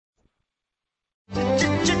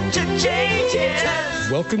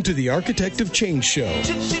Changes. Welcome to the Architect of Change Show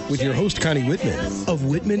with your host, Connie Whitman of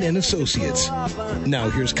Whitman and Associates. Now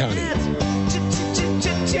here's Connie.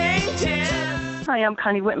 Hi, I'm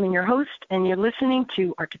Connie Whitman, your host, and you're listening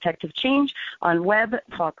to Architect of Change on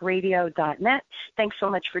webtalkradio.net. Thanks so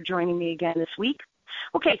much for joining me again this week.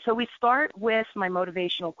 Okay, so we start with my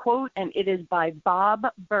motivational quote, and it is by Bob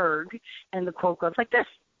Berg, and the quote goes like this.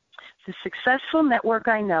 The successful network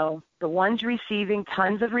I know, the ones receiving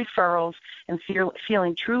tons of referrals and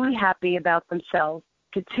feeling truly happy about themselves,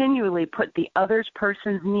 continually put the other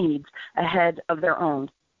person's needs ahead of their own.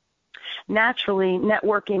 Naturally,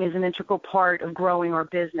 networking is an integral part of growing our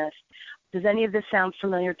business. Does any of this sound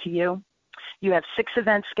familiar to you? You have 6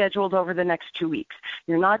 events scheduled over the next 2 weeks.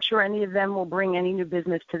 You're not sure any of them will bring any new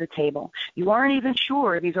business to the table. You aren't even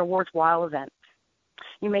sure these are worthwhile events.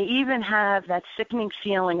 You may even have that sickening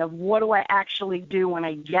feeling of what do I actually do when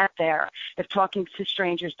I get there if talking to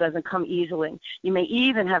strangers doesn't come easily. You may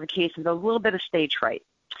even have a case of a little bit of stage fright.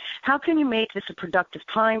 How can you make this a productive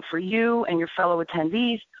time for you and your fellow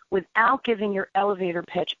attendees without giving your elevator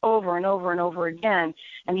pitch over and over and over again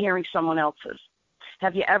and hearing someone else's?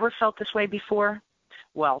 Have you ever felt this way before?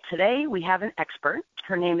 Well, today we have an expert.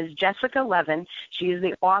 Her name is Jessica Levin. She is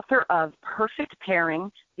the author of Perfect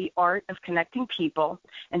Pairing, The Art of Connecting People,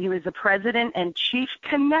 and she was the president and chief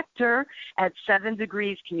connector at 7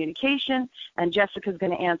 Degrees Communication, and Jessica's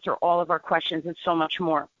going to answer all of our questions and so much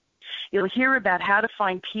more. You'll hear about how to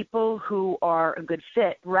find people who are a good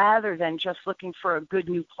fit rather than just looking for a good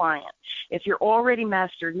new client. If you're already a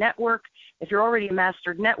mastered network,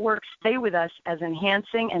 stay with us as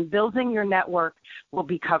enhancing and building your network will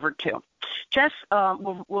be covered too. Jess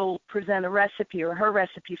will present a recipe or her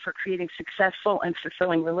recipe for creating successful and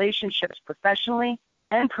fulfilling relationships professionally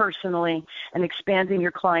and personally and expanding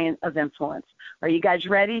your client of influence. Are you guys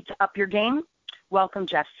ready to up your game? Welcome,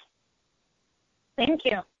 Jess. Thank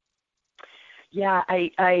you. Yeah,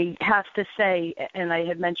 I have to say, and I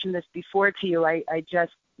had mentioned this before to you, I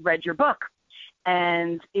just read your book,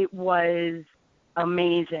 and it was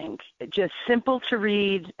amazing. Just simple to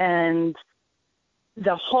read, and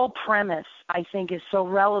the whole premise, I think, is so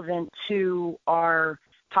relevant to our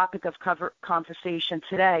topic of conversation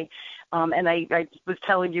today. And I was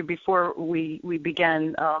telling you before we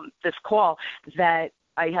began this call that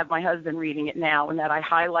I have my husband reading it now and that I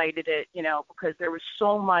highlighted it, because there was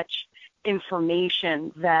so much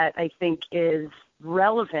information that I think is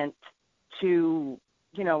relevant to,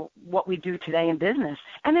 what we do today in business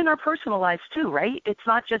and in our personal lives too, right? It's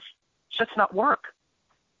not just not work.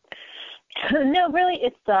 No, really,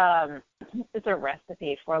 it's a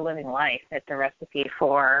recipe for living life. It's a recipe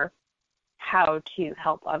for how to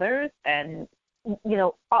help others. And,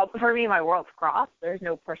 for me, my world's crossed. There's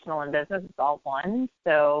no personal and business. It's all one.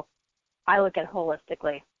 So I look at it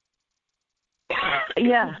holistically.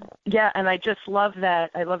 Yeah, and I just love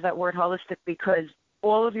that. I love that word holistic because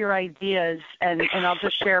all of your ideas, and I'll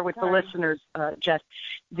just share with the listeners, Jess,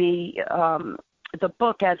 the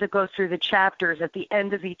book as it goes through the chapters. At the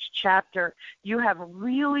end of each chapter, you have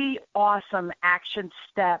really awesome action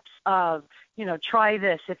steps of, try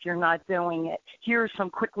this if you're not doing it. Here are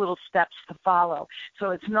some quick little steps to follow.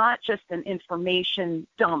 So it's not just an information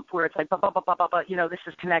dump where it's like, this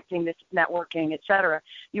is connecting, this is networking, et cetera.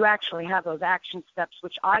 You actually have those action steps,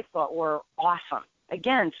 which I thought were awesome.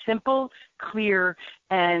 Again, simple, clear,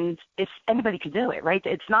 and if anybody could do it, right?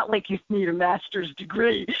 It's not like you need a master's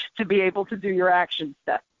degree to be able to do your action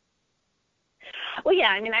steps. Well,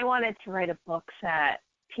 yeah, I wanted to write a book that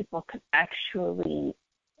people could actually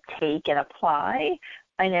take and apply.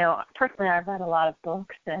 I know personally I've read a lot of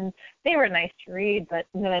books and they were nice to read, but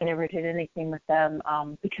then I never did anything with them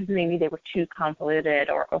because maybe they were too convoluted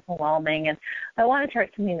or overwhelming. And I wanted to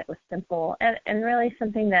write something that was simple and really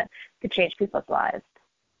something that could change people's lives.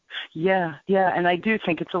 Yeah, and I do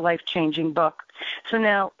think it's a life-changing book. So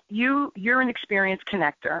now you're an experienced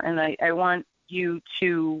connector, and I want you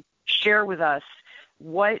to share with us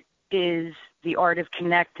what is the art of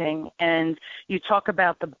connecting. And you talk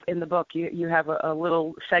about in the book, you have a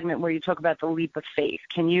little segment where you talk about the leap of faith.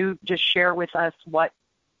 Can you just share with us what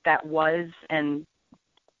that was and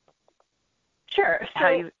Sure. how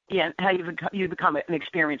you become an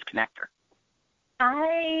experienced connector?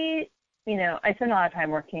 I spend a lot of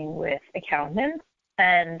time working with accountants,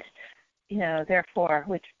 and therefore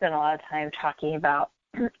we spend a lot of time talking about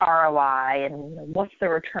ROI and what's the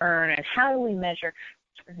return and how do we measure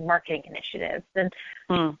marketing initiatives. And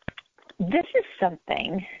this is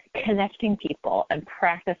something, connecting people and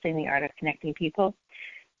practicing the art of connecting people,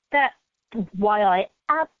 that while I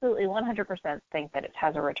absolutely 100% think that it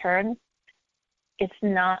has a return, it's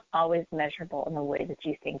not always measurable in the way that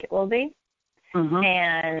you think it will be. Mm-hmm.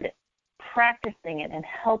 And practicing it and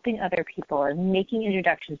helping other people and making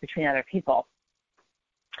introductions between other people,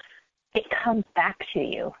 it comes back to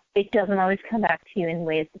you. It doesn't always come back to you in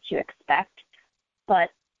ways that you expect,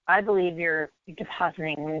 but I believe you're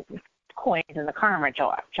depositing coins in the karma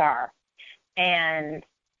jar. And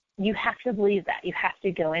you have to believe that. You have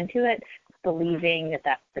to go into it believing that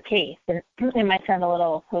that's the case. And it might sound a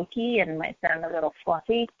little hokey and it might sound a little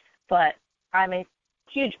fluffy, but I'm a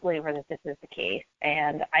huge believer that this is the case.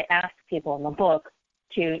 And I ask people in the book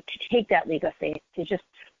to take that leap of faith, to just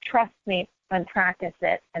trust me and practice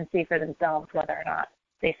it and see for themselves whether or not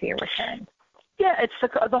they see a return. Yeah, it's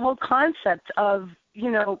the whole concept of,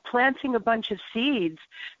 planting a bunch of seeds.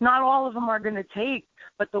 Not all of them are going to take,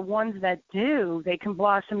 but the ones that do, they can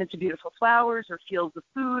blossom into beautiful flowers or fields of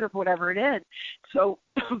food or whatever it is. So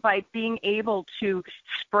by being able to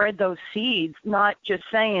spread those seeds, not just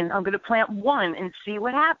saying, I'm going to plant one and see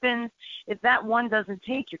what happens. If that one doesn't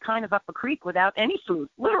take, you're kind of up a creek without any food,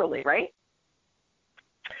 literally, right?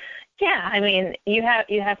 Yeah, I mean, you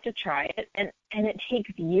have to try it, and it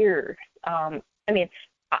takes years.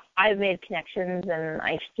 I've made connections and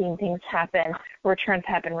I've seen things happen, returns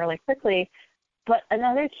happen really quickly, but in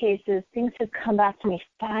other cases, things have come back to me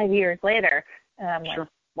 5 years later, and I'm like,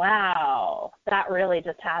 wow, that really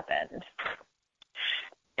just happened.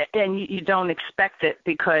 And you don't expect it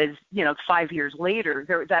because, 5 years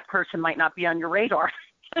later, that person might not be on your radar.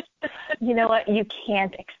 You know what? You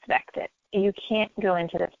can't expect it. You can't go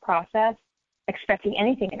into this process expecting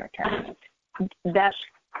anything in return.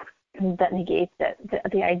 That negates it.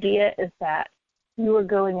 The idea is that you are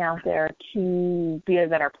going out there to be a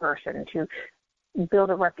better person, to build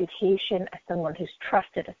a reputation as someone who's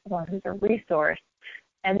trusted, as someone who's a resource.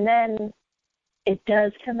 And then it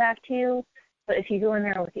does come back to you, but if you go in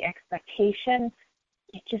there with the expectation,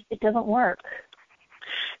 it doesn't work.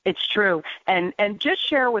 It's true. And just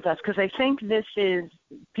share with us, because I think this is,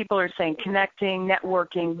 people are saying connecting,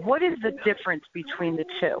 networking. What is the difference between the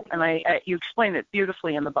two? And you explain it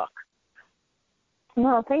beautifully in the book.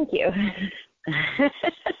 Well, thank you.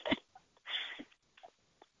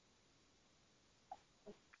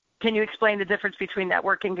 Can you explain the difference between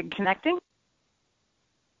networking and connecting?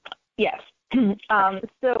 Yes.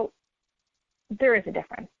 So there is a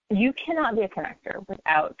difference. You cannot be a connector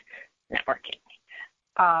without networking.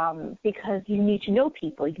 Because you need to know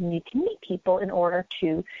people, you need to meet people in order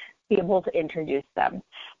to be able to introduce them.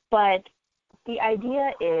 But the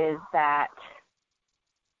idea is that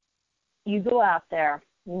you go out there,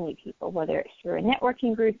 you meet people, whether it's through a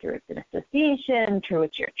networking group, through an association, through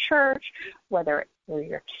it's your church, whether it's through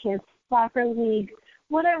your kids' soccer league,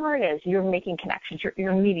 whatever it is, you're making connections,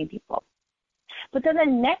 you're meeting people. But then the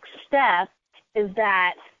next step is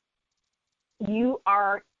that you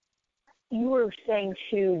are saying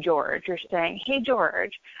to George, you're saying, hey,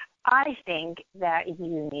 George, I think that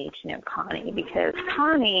you need to know Connie because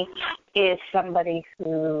Connie is somebody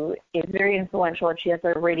who is very influential and she has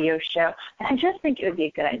a radio show. And I just think it would be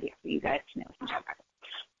a good idea for you guys to know each other.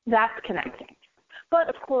 That's connecting. But,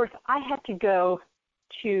 of course, I had to go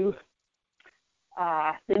to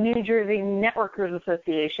the New Jersey Networkers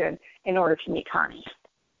Association in order to meet Connie.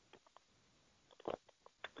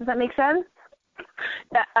 Does that make sense?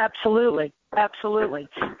 Absolutely. Absolutely.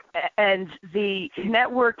 And the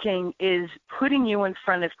networking is putting you in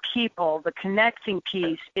front of people. The connecting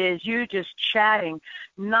piece is you just chatting,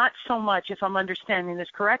 not so much, if I'm understanding this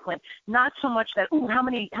correctly, not so much that, how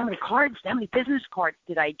many business cards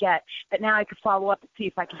did I get that now I could follow up and see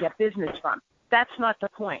if I could get business from. That's not the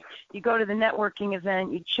point. You go to the networking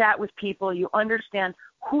event, you chat with people, you understand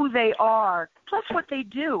who they are, plus what they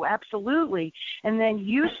do, absolutely. And then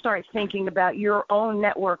you start thinking about your own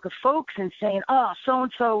network of folks and saying, oh,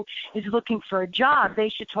 so-and-so is looking for a job. They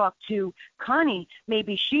should talk to Connie.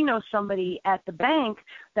 Maybe she knows somebody at the bank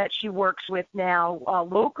that she works with now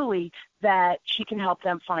locally that she can help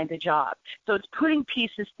them find a job. So it's putting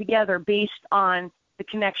pieces together based on the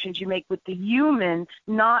connections you make with the human,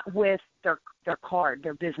 not with their card,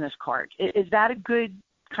 their business card. Is that a good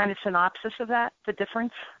kind of synopsis of that, the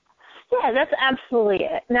difference? Yeah, that's absolutely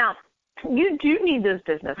it. Now, you do need those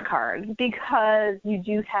business cards because you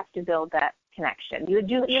do have to build that connection. You have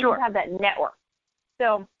to have that network.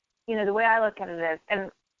 So, the way I look at it is,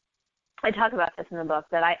 and I talk about this in the book,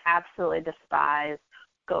 that I absolutely despise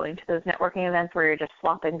going to those networking events where you're just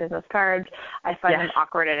swapping business cards. I find them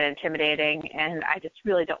awkward and intimidating, and I just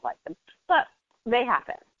really don't like them. But they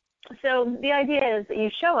happen. So the idea is that you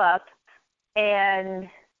show up and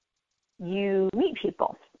you meet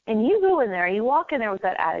people. And you go in there, you walk in there with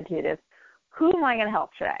that attitude of, who am I going to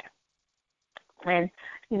help today? And,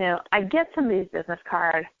 I get somebody's business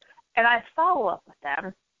card, and I follow up with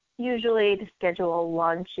them, usually to schedule a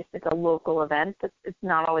lunch if it's a local event. It's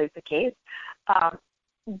not always the case,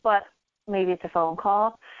 but maybe it's a phone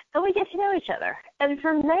call, and we get to know each other. And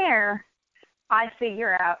from there, I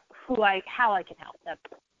figure out how I can help them,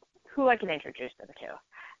 who I can introduce them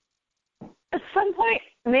to. At some point,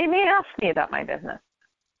 they may ask me about my business.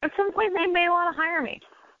 At some point, they may want to hire me,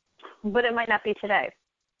 but it might not be today.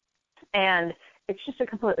 And it's just a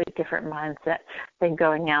completely different mindset than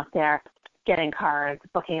going out there, getting cards,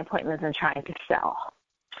 booking appointments, and trying to sell.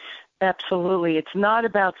 Absolutely. It's not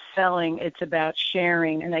about selling. It's about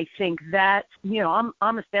sharing. And I think that, I'm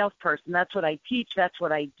a salesperson. That's what I teach. That's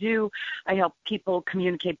what I do. I help people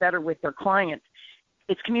communicate better with their clients.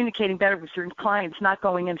 It's communicating better with your clients, not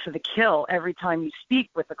going in for the kill every time you speak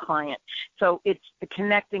with a client. So the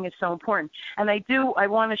connecting is so important. And I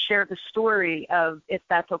want to share the story of, if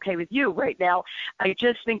that's okay with you right now. I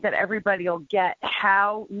just think that everybody will get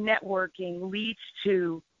how networking leads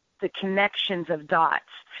to the connections of dots.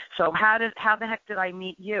 So how the heck did I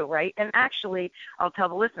meet you, right? And actually, I'll tell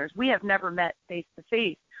the listeners, we have never met face to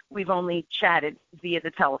face. We've only chatted via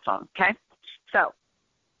the telephone, okay? So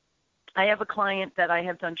I have a client that I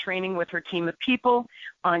have done training with her team of people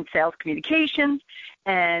on sales communications,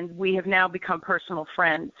 and we have now become personal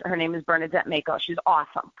friends. Her name is Bernadette Mako. She's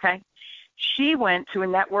awesome, okay? She went to a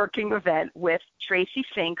networking event with Tracy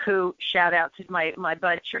Fink, who, shout out to my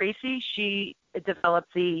bud Tracy. She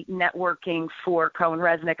developed the networking for Cohen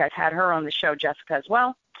Resnick. I've had her on the show, Jessica, as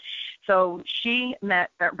well. So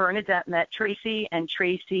Bernadette met Tracy, and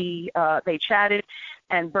Tracy, they chatted,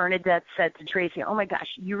 and Bernadette said to Tracy, oh my gosh,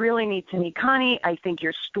 you really need to meet Connie. I think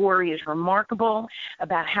your story is remarkable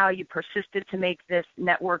about how you persisted to make this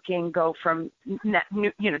networking go from,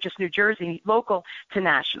 just New Jersey local to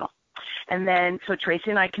national. And then, so Tracy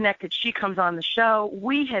and I connected. She comes on the show.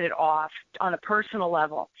 We hit it off on a personal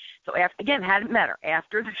level. So, hadn't met her.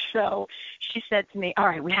 After the show, she said to me, all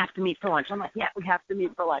right, we have to meet for lunch. I'm like, yeah, we have to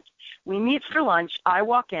meet for lunch. We meet for lunch. I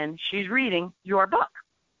walk in. She's reading your book.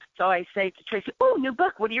 So I say to Tracy, oh, new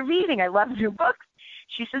book. What are you reading? I love new books.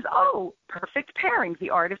 She says, oh, Perfect Pairings, The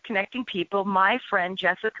Art of Connecting People. My friend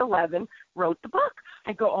Jessica Levin wrote the book.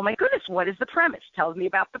 I go, oh, my goodness, what is the premise? Tell me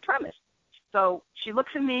about the premise. So she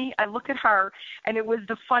looks at me, I look at her, and it was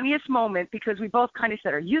the funniest moment because we both kind of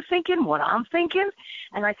said, are you thinking what I'm thinking?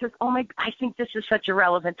 And I said, I think this is such a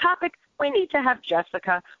relevant topic. We need to have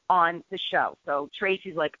Jessica on the show. So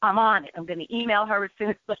Tracy's like, I'm on it. I'm going to email her as soon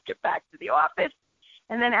as I get back to the office.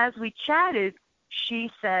 And then as we chatted,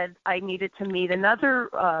 she said I needed to meet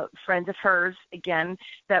another friend of hers, again,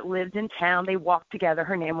 that lived in town. They walked together.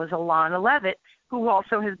 Her name was Alana Levitt, who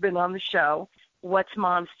also has been on the show. What's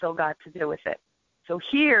Mom Still Got to Do with it? So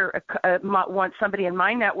here, somebody in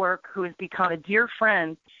my network who has become a dear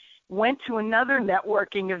friend went to another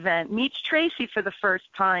networking event, meets Tracy for the first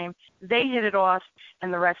time. They hit it off,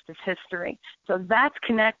 and the rest is history. So that's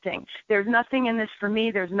connecting. There's nothing in this for me.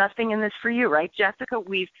 There's nothing in this for you, right, Jessica?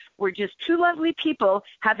 We're just two lovely people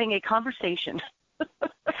having a conversation.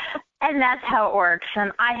 And that's how it works.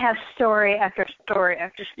 And I have story after story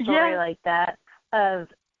after story like that of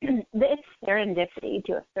it's serendipity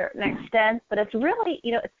to a certain extent, but it's really,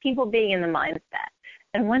 it's people being in the mindset.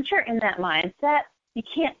 And once you're in that mindset, you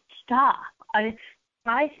can't stop.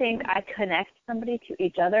 I think I connect somebody to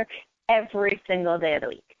each other every single day of the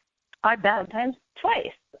week. I bet. Sometimes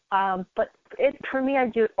twice. But for me, I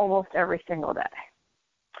do it almost every single day.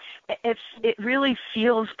 It really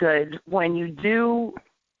feels good when you do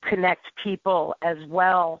connect people as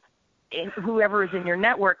well, whoever is in your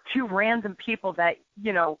network, to random people that,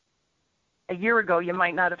 a year ago you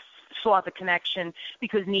might not have saw the connection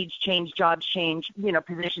because needs change, jobs change,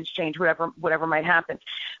 positions change, whatever might happen.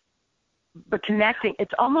 But connecting,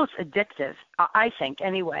 it's almost addictive, I think,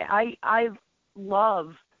 anyway. I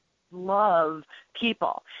love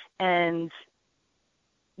people. And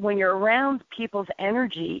when you're around people's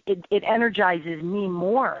energy, it energizes me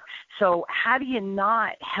more. So how do you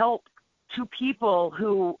not help two people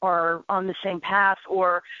who are on the same path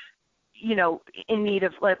or, in need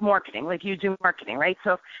of marketing, like you do marketing, right?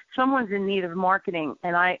 So if someone's in need of marketing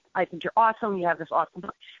and I think you're awesome, you have this awesome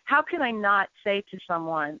book, how can I not say to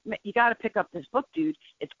someone, you got to pick up this book, dude.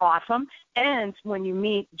 It's awesome. And when you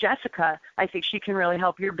meet Jessica, I think she can really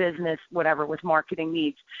help your business, whatever, with marketing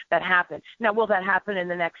needs that happen. Now, will that happen in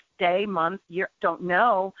the next day, month, year? Don't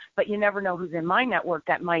know, but you never know who's in my network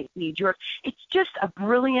that might need yours. It's just a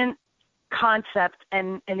brilliant concept,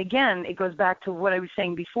 and again, it goes back to what I was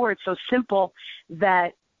saying before. It's so simple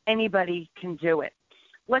that anybody can do it.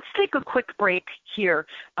 let's take a quick break here,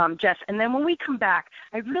 Jess, and then when we come back,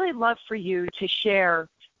 I'd really love for you to share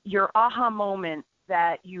your aha moment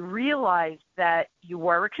that you realized that you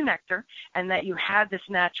were a connector and that you had this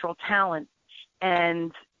natural talent,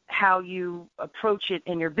 and how you approach it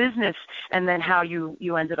in your business, and then how you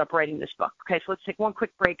ended up writing this book. Okay, so let's take one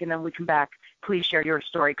quick break, and then we come back. Please share your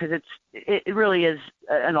story, because it really is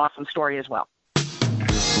an awesome story as well.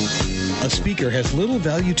 A speaker has little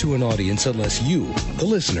value to an audience unless you, the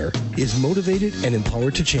listener, is motivated and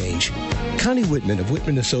empowered to change. Connie Whitman of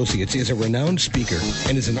Whitman Associates is a renowned speaker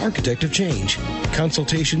and is an architect of change.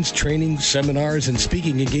 Consultations, training, seminars, and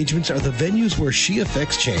speaking engagements are the venues where she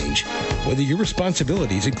affects change. Whether your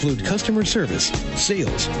responsibilities include customer service,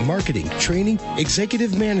 sales, marketing, training,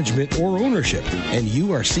 executive management, or ownership, and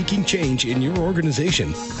you are seeking change in your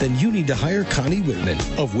organization, then you need to hire Connie Whitman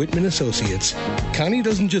of Whitman Associates. Connie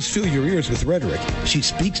doesn't just fill your ears with rhetoric. She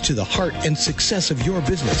speaks to the heart and success of your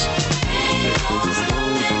business.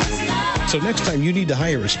 So next time you need to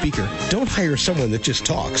hire a speaker, don't hire someone that just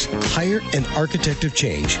talks. Hire an architect of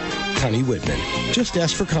change. Connie Whitman. Just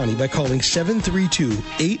ask for Connie by calling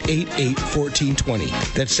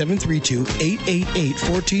 732-888-1420. That's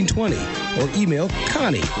 732-888-1420. Or email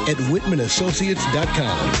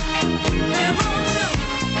Connie@WhitmanAssociates.com.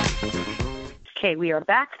 Okay, we are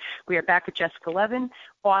back. We are back with Jessica Levin,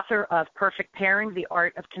 author of Perfect Pairing, The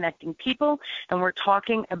Art of Connecting People. And we're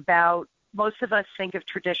talking about, most of us think of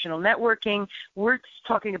traditional networking. We're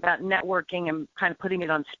talking about networking and kind of putting it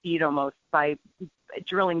on speed almost by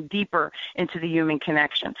drilling deeper into the human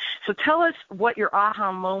connection. So tell us what your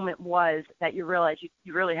aha moment was that you realized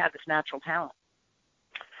you really had this natural talent.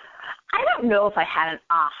 I don't know if I had an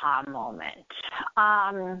aha moment.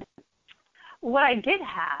 What I did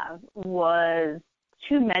have was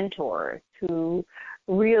two mentors who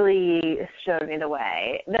really showed me the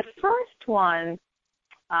way. The first one,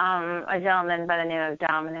 a gentleman by the name of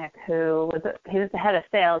Dominic, he was the head of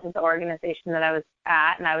sales at the organization that I was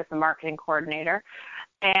at, and I was the marketing coordinator.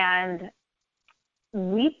 And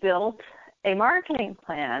we built a marketing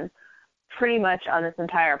plan pretty much on this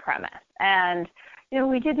entire premise. And,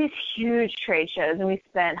 we did these huge trade shows, and we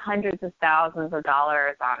spent hundreds of thousands of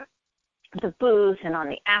dollars on the booth and on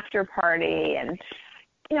the after party and,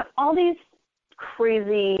 all these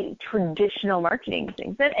crazy traditional marketing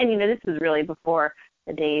things. And this was really before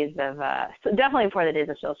the days of, so definitely before the days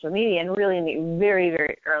of social media, and really in the very,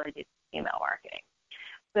 very early days of email marketing.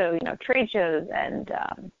 So, trade shows and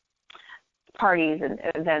parties and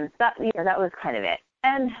events, that was kind of it.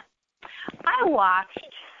 And I watched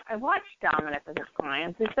Dominic with his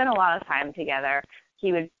clients. We spent a lot of time together.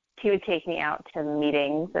 He would take me out to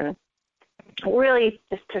meetings and really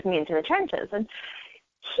just took me into the trenches. And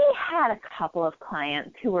he had a couple of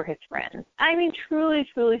clients who were his friends. I mean, truly,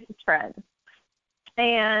 truly his friends.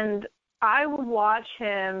 And I would watch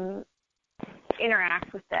him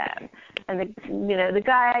interact with them. And the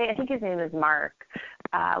guy, I think his name is Mark,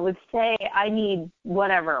 would say, I need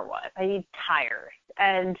whatever it was. I need tires.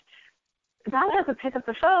 And Dominic would pick up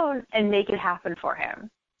the phone and make it happen for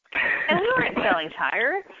him. And we weren't selling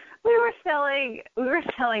tires. We were selling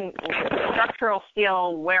structural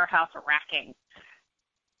steel warehouse racking.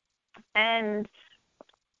 And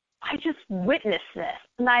I just witnessed this.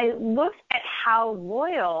 And I looked at how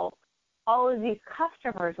loyal all of these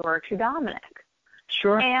customers were to Dominic.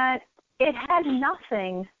 Sure. And it had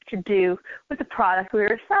nothing to do with the product we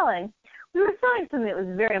were selling. We were selling something that was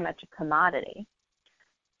very much a commodity.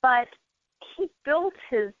 But he built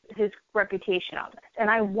his reputation on this. And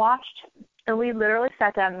I watched, and we literally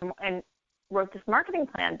sat down and wrote this marketing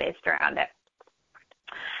plan based around it.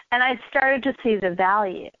 And I started to see the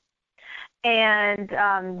value. And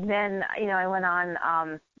then, I went on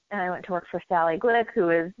and I went to work for Sally Glick, who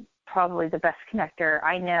is probably the best connector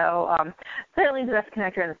I know, certainly the best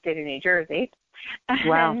connector in the state of New Jersey.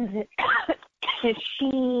 Wow. And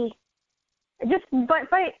she, just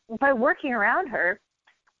by working around her,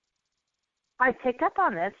 I picked up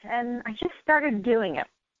on this, and I just started doing it.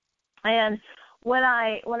 And when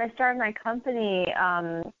I started my company,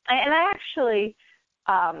 I actually,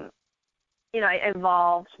 I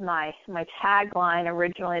evolved my tagline.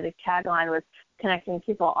 Originally, the tagline was connecting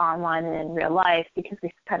people online and in real life, because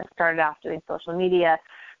we kind of started off doing social media,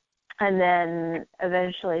 and then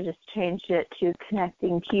eventually just changed it to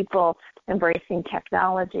connecting people, embracing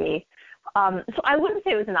technology. So I wouldn't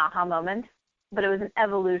say it was an aha moment, but it was an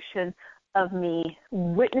evolution of me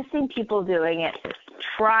witnessing people doing it,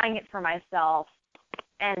 trying it for myself,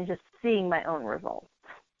 and just seeing my own results.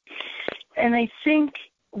 And I think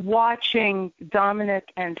watching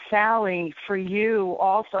Dominic and Sally, for you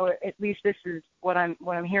also, at least this is what I'm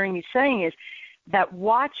hearing you saying, is that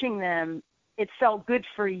watching them, it felt good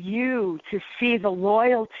for you to see the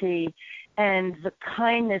loyalty and the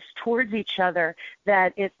kindness towards each other,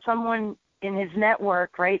 that if someone in his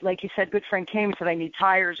network, right, like you said, good friend came and said, I need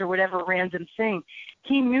tires or whatever random thing,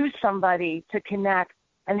 he knew somebody to connect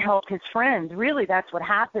and help his friend. Really, that's what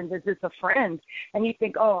happens, is it's a friend. And you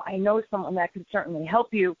think, oh, I know someone that can certainly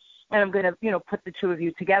help you, and I'm going to, put the two of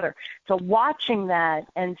you together. So watching that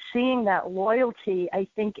and seeing that loyalty, I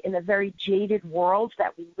think in a very jaded world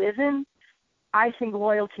that we live in, I think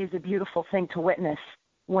loyalty is a beautiful thing to witness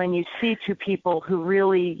when you see two people who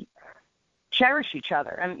really cherish each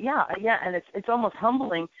other. And and it's almost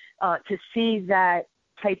humbling to see that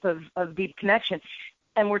type of deep connection.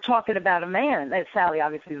 And we're talking about a man. Sally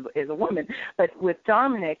obviously is a woman, but with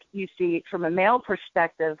Dominic, you see from a male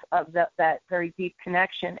perspective of that very deep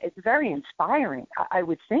connection. It's very inspiring, I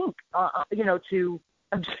would think, to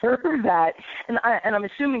observe that. And I'm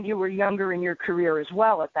assuming you were younger in your career as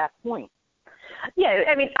well at that point. Yeah,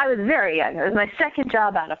 I mean, I was very young. It was my second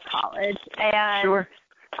job out of college, and sure.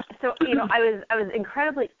 So I was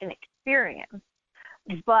incredibly inexperienced,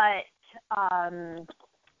 but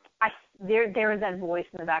there was that voice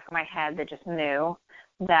in the back of my head that just knew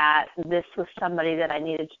that this was somebody that I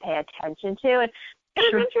needed to pay attention to. And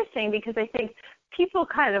it was interesting because I think people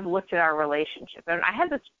kind of looked at our relationship, and I had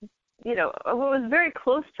this, I was very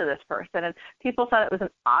close to this person, and people thought it was an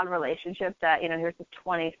odd relationship that, here's this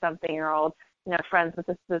 20-something-year-old, friends with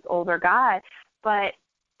this older guy. But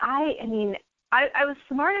I was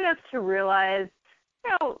smart enough to realize,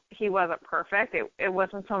 he wasn't perfect. It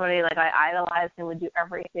wasn't somebody like I idolized and would do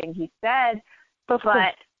everything he said. But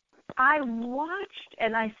I watched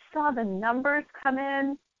and I saw the numbers come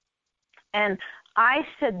in, and I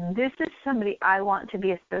said, this is somebody I want to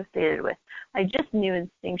be associated with. I just knew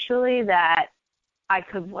instinctually that I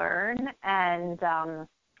could learn, and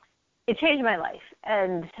it changed my life.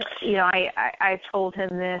 And, I told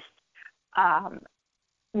him this.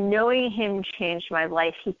 Knowing him changed my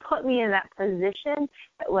life. He put me in that position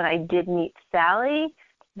that when I did meet Sally,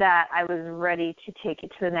 that I was ready to take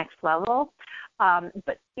it to the next level.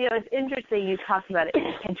 But, it's interesting you talked about it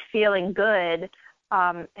and feeling good.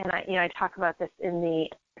 And I talk about this in the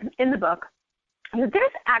book. There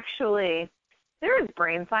is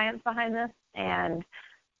brain science behind this. And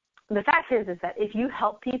the fact is that if you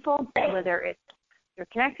help people, whether it's you're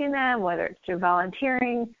connecting them, whether it's through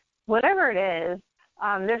volunteering, whatever it is,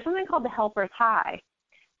 there's something called the helper's high,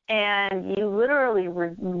 and you literally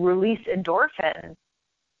release endorphins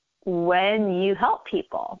when you help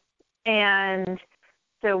people. And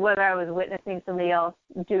so whether I was witnessing somebody else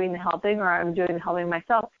doing the helping or I'm doing the helping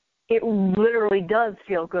myself, it literally does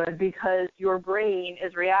feel good because your brain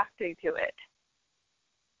is reacting to it.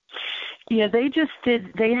 Yeah,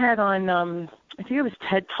 they had on, I think it was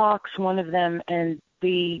TED Talks, one of them, and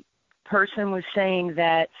the person was saying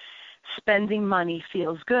that spending money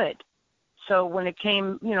feels good. So when it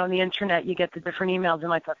came, on the internet, you get the different emails,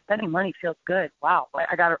 and I thought, spending money feels good. Wow,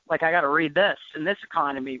 I got to read this in this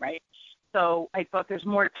economy, right? So I thought there's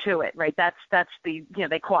more to it, right? That's the,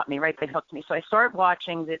 they caught me, right? They hooked me. So I started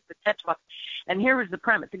watching the TED Talk, and here was the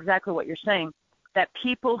premise, exactly what you're saying, that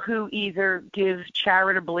people who either give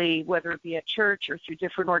charitably, whether it be at church or through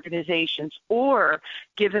different organizations, or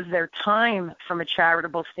give of their time from a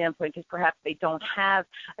charitable standpoint, because perhaps they don't have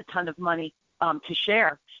a ton of money to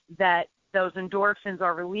share, that those endorphins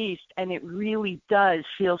are released, and it really does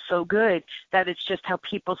feel so good that it's just how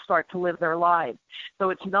people start to live their lives.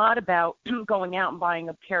 So it's not about going out and buying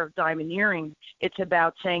a pair of diamond earrings. It's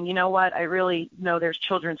about saying, you know what, I really know there's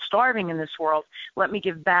children starving in this world. Let me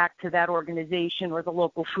give back to that organization or the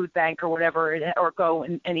local food bank or whatever, or go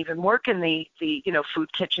and even work in the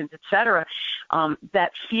food kitchens, et cetera.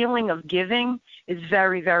 That feeling of giving is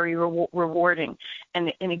very, very rewarding.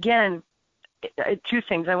 And again, two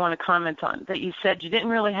things I want to comment on. That you said you didn't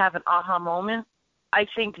really have an aha moment. I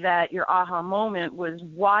think that your aha moment was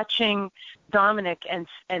watching Dominic and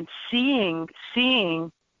seeing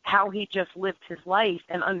how he just lived his life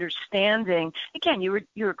and understanding. Again,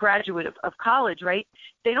 you're a graduate of college, right?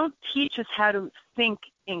 They don't teach us how to think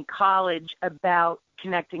in college about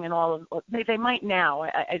connecting and all of. They might now.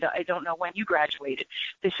 I don't know when you graduated.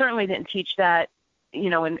 They certainly didn't teach that,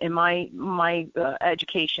 in my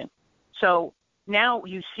education. So now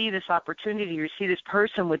you see this opportunity, you see this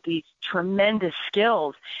person with these tremendous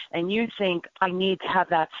skills, and you think, I need to have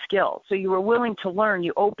that skill. So you were willing to learn.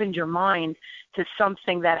 You opened your mind to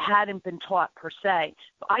something that hadn't been taught per se.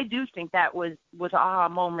 So I do think that was a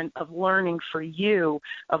moment of learning for you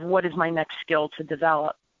of what is my next skill to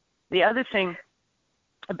develop. The other thing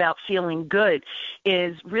about feeling good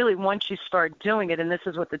is really once you start doing it, and this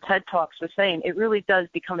is what the TED Talks was saying, it really does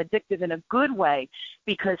become addictive in a good way,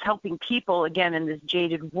 because helping people, again, in this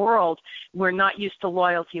jaded world, we're not used to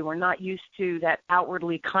loyalty. We're not used to that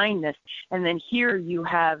outwardly kindness. And then here you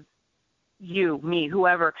have you, me,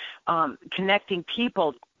 whoever, connecting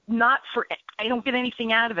people, not for, I don't get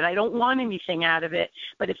anything out of it. I don't want anything out of it.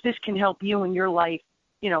 But if this can help you in your life,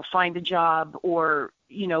 find a job or,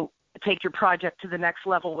 take your project to the next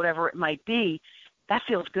level, whatever it might be, that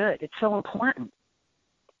feels good. It's so important.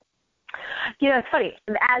 It's funny.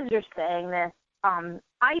 As you're saying this, I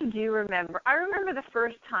remember the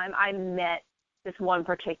first time I met this one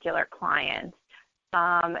particular client.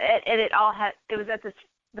 It was at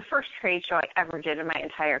the first trade show I ever did in my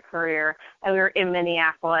entire career. And we were in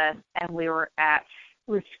Minneapolis, and we were at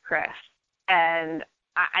Ruth's Chris. And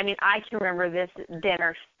I can remember this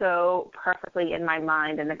dinner so perfectly in my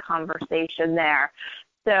mind and the conversation there.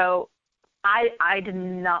 So I did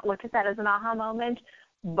not look at that as an aha moment,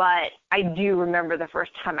 but I do remember the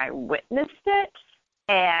first time I witnessed it,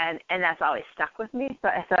 and that's always stuck with me. So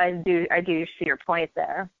I do see your point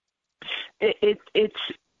there.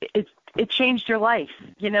 It changed your life.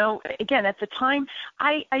 Again, at the time,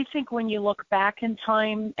 I think when you look back in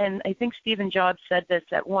time, and I think Stephen Jobs said this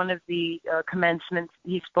at one of the commencements,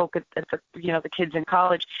 he spoke at the kids in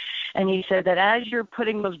college, and he said that as you're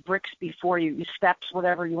putting those bricks before you, steps,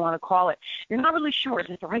 whatever you want to call it, you're not really sure is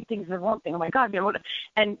it the right thing, is it the wrong thing? Oh my God,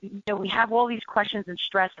 and we have all these questions and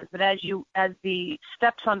stresses, but as the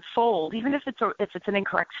steps unfold, even if it's an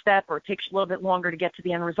incorrect step or it takes a little bit longer to get to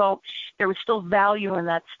the end result, there was still value in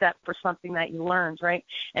that step for something that you learned, right?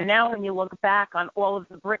 And now when you look back on all of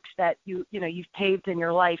the bricks that you've paved in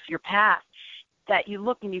your life, your path, that you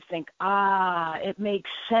look and you think, it makes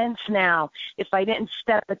sense now. If I didn't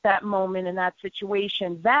step at that moment in that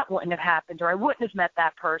situation, that wouldn't have happened, or I wouldn't have met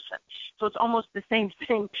that person. So it's almost the same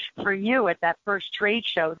thing for you at that first trade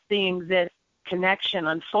show, seeing this connection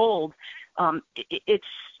unfold. It's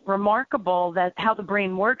remarkable that how the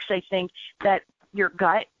brain works, I think, that your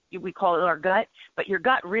gut, we call it our gut, but your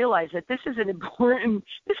gut realized that this is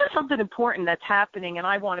something important that's happening, and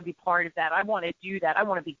I want to be part of that. I want to do that. I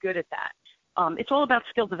want to be good at that. It's all about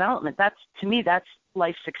skill development. To me, that's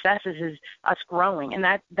life successes, is us growing. And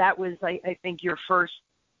that was, I think, your first,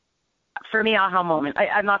 for me, aha moment.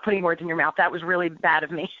 I'm not putting words in your mouth. That was really bad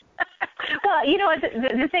of me. Well,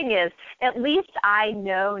 the thing is, at least I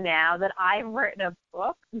know now that I've written a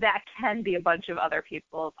book that can be a bunch of other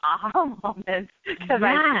people's aha moments, because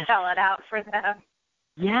I spell it out for them.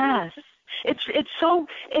 Yes. It's so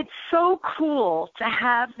cool to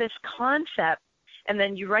have this concept. And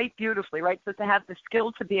then you write beautifully, right? So to have the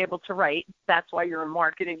skill to be able to write, that's why you're in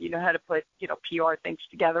marketing. You know how to put, PR things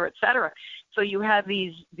together, et cetera. So you have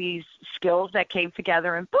these skills that came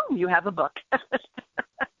together, and boom, you have a book.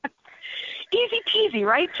 Easy peasy,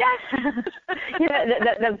 right, Jess?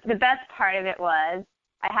 The best part of it was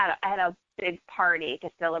I had a big party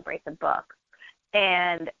to celebrate the book,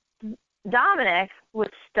 and Dominic was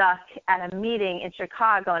stuck at a meeting in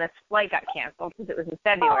Chicago, and his flight got canceled because it was in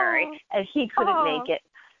February, and he couldn't make it.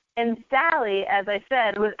 And Sally, as I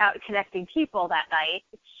said, was out connecting people that night.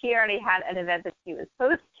 She already had an event that she was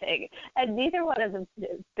hosting, and neither one of them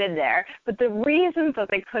had been there. But the reasons that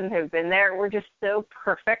they couldn't have been there were just so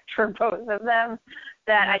perfect for both of them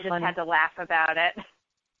that I just had to laugh about it.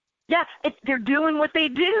 Yes, they're doing what they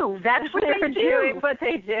do. That's what they're doing what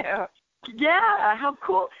they do. Yeah, how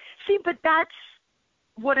cool. See, but that's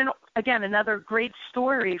another great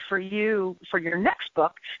story for you for your next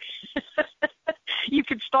book. You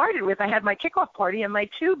could start it with, I had my kickoff party and my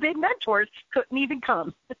two big mentors couldn't even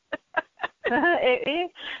come.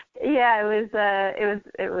 It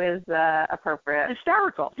was appropriate.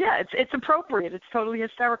 Hysterical. Yeah, it's appropriate. It's totally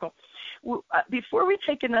hysterical. Before we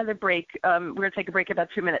take another break, we're going to take a break in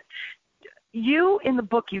about 2 minutes. You, in the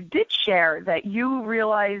book, you did share that you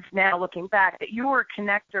realize now, looking back, that you were a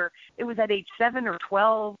connector. It was at age 7 or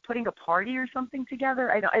 12, putting a party or something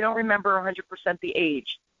together. I don't remember 100% the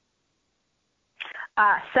age.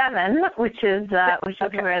 7, which is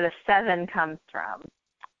where the 7 comes from,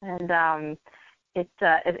 and it's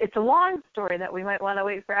a long story that we might want to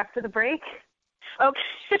wait for after the break. Okay.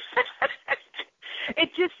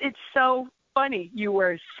 It's so funny. You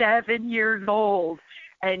were 7 years old,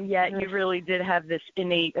 and yet you really did have this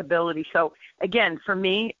innate ability. So again, for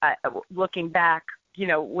me, looking back,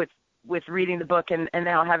 with reading the book and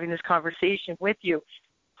now having this conversation with you,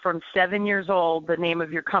 from 7 years old, the name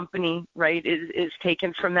of your company, right, is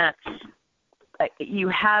taken from that. You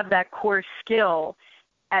have that core skill.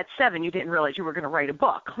 At 7, you didn't realize you were going to write a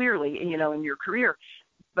book, clearly, in your career.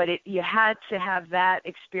 but you had to have that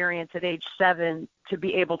experience at age 7 to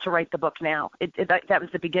be able to write the book now. That was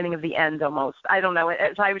the beginning of the end almost. I don't know.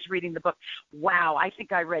 As I was reading the book, wow, I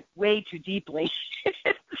think I read way too deeply.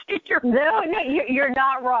 No, you're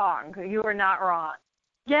not wrong. You are not wrong.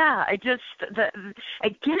 Yeah, the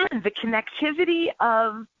connectivity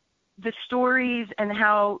of the stories and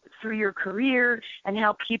how through your career and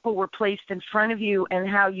how people were placed in front of you and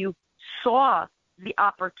how you saw the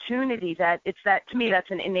opportunity to me,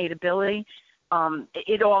 that's an innate ability.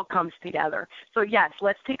 It all comes together. So yes,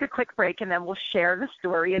 let's take a quick break and then we'll share the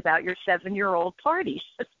story about your 7-year-old party.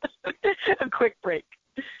 A quick break.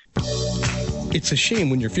 It's a shame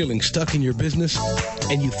when you're feeling stuck in your business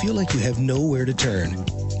and you feel like you have nowhere to turn.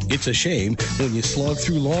 It's a shame when you slog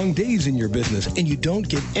through long days in your business and you don't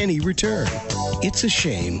get any return. It's a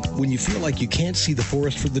shame when you feel like you can't see the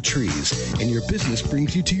forest for the trees and your business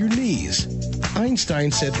brings you to your knees.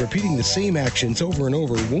 Einstein said repeating the same actions over and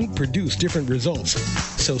over won't produce different results.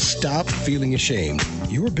 So stop feeling ashamed.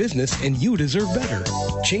 Your business and you deserve better.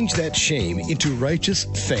 Change that shame into righteous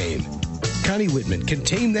fame. Connie Whitman can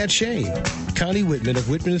tame that shame. Connie Whitman of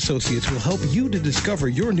Whitman Associates will help you to discover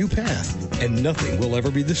your new path, and nothing will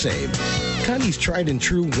ever be the same. Connie's tried and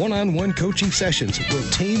true one-on-one coaching sessions will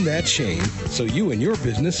tame that shame so you and your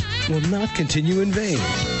business will not continue in vain.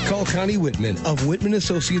 Call Connie Whitman of Whitman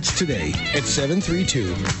Associates today at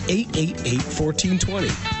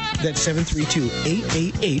 732-888-1420. That's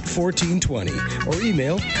 732-888-1420. Or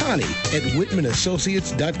email Connie at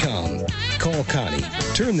whitmanassociates.com. Call Connie.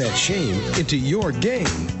 Turn that shame into your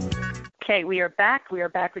game. Okay, we are back. We are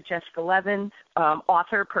back with Jessica Levin,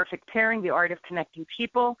 author, Perfect Pairing, The Art of Connecting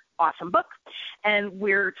People. Awesome book. And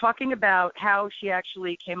we're talking about how she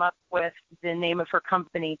actually came up with the name of her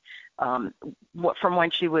company from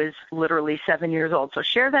when she was literally 7 years old. So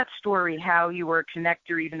share that story, how you were a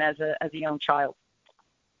connector even as a young child.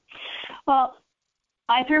 Well,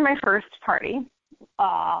 I threw my first party when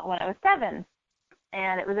I was 7,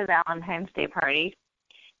 and it was a Valentine's Day party.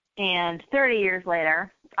 And 30 years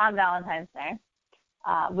later, on Valentine's Day,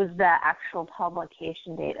 was the actual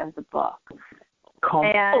publication date of the book. Come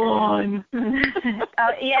on.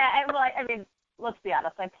 Yeah, I mean, let's be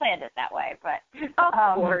honest, I planned it that way, but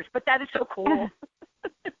of course, but that is so cool.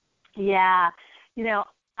 Yeah,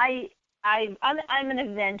 I'm an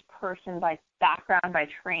event person by background, by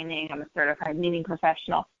training. I'm a certified meeting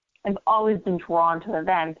professional. I've always been drawn to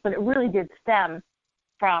events, but it really did stem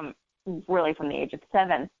from the age of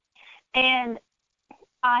 7. And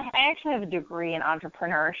I actually have a degree in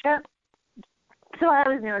entrepreneurship, so I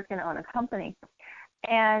always knew I was going to own a company.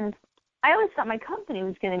 And I always thought my company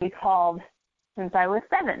was going to be called Since I Was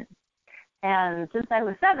 7. And Since I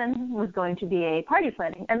Was 7 was going to be a party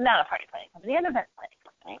planning, and not a party planning company, an event planning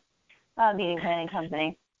company, a meeting planning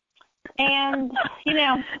company. And,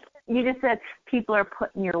 you just said people are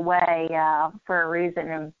put in your way for a reason.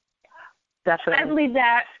 And definitely.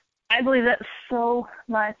 I believe that so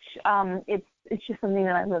much. It's just something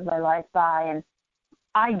that I live my life by, and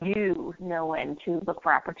I do know when to look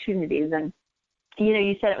for opportunities. And,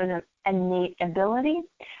 you said it was an innate ability,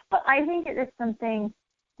 but I think it is something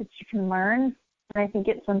that you can learn, and I think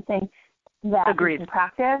it's something that Agreed. You can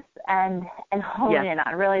practice and hone in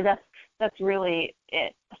on. Really, that's really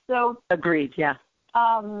it. So agreed. Yeah.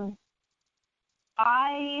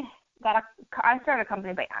 I started a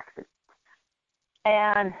company by accident,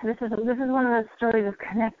 and this is one of those stories of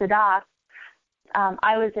connect the dots.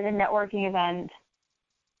 I was at a networking event,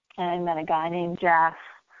 and I met a guy named Jeff,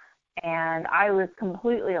 and I was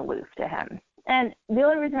completely aloof to him. And the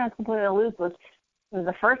only reason I was completely aloof was it was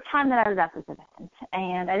the first time that I was at this event,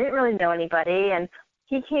 and I didn't really know anybody, and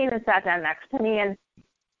he came and sat down next to me, and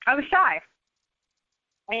I was shy.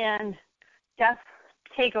 And Jeff's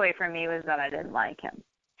takeaway from me was that I didn't like him.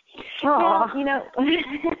 Well, I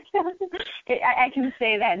can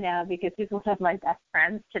say that now because he's one of my best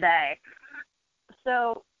friends today.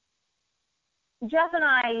 So Jeff and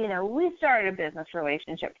I, we started a business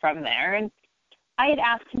relationship from there, and I had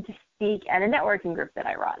asked him to speak at a networking group that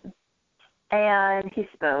I run. And he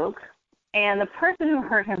spoke, and the person who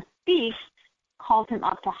heard him speak called him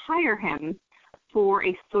up to hire him for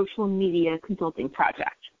a social media consulting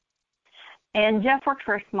project. And Jeff worked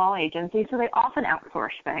for a small agency, so they often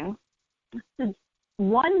outsource things. So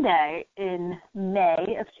one day in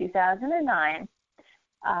May of 2009,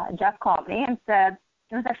 Jeff called me and said,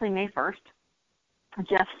 it was actually May 1st,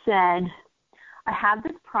 Jeff said, I have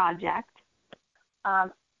this project.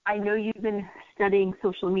 I know you've been studying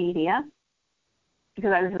social media,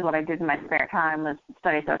 because this is what I did in my spare time, was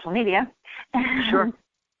study social media. Sure.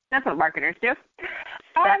 That's what marketers do.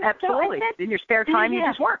 Absolutely. So said, in your spare time, you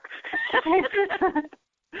just work.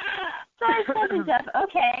 I said to Jeff,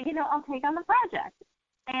 okay, I'll take on the project.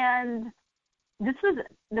 And this was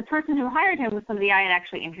the person who hired him was somebody I had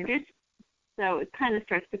actually introduced. So it kind of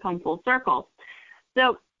starts to come full circle.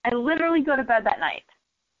 So I literally go to bed that night.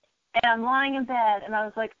 And I'm lying in bed, and I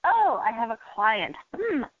was like, oh, I have a client.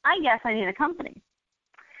 I guess I need a company.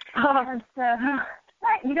 And so,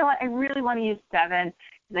 you know what, I really want to use Seven,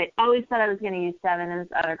 because I always thought I was going to use Seven in this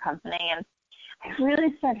other company. And I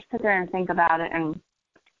really started to sit there and think about it, and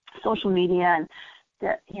social media, and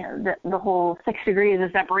the whole 6 degrees of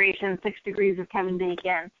separation, 6 degrees of Kevin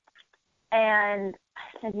Bacon. And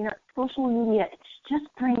I said, social media, it's just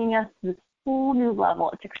bringing us this whole new level.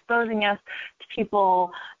 It's exposing us to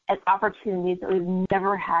people and opportunities that we've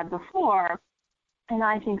never had before. And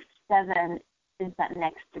I think Seven is that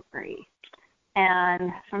next degree.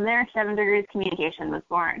 And from there, 7 Degrees Communication was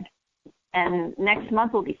born. And next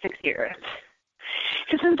month will be 6 years.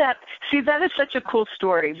 That is such a cool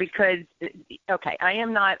story because, okay, I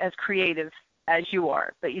am not as creative as you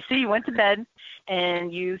are, but you went to bed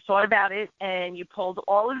and you thought about it and you pulled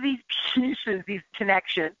all of these pieces, these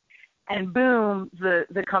connections, and boom,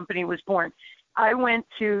 the company was born. I went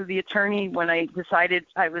to the attorney when I decided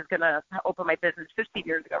I was going to open my business 15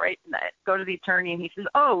 years ago, right? And I go to the attorney and he says,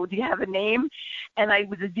 oh, do you have a name? And I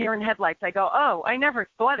was a deer in headlights. I go, oh, I never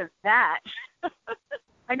thought of that.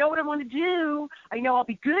 I know what I want to do. I know I'll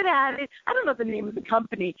be good at it. I don't know the name of the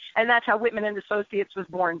company. And that's how Whitman and Associates was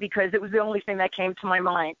born, because it was the only thing that came to my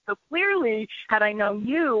mind. So clearly, had I known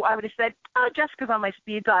you, I would have said, oh, Jessica's on my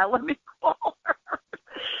speed dial. Let me call her.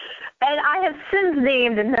 And I have since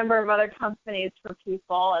named a number of other companies for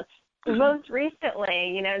people. Most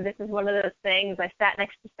recently, this is one of those things. I sat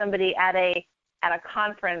next to somebody at a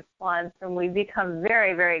conference once, and we become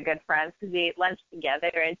very, very good friends because we ate lunch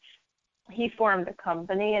together. And he formed a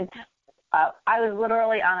company, and I was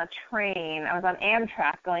literally on a train. I was on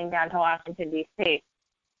Amtrak going down to Washington, D.C.,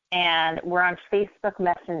 and we're on Facebook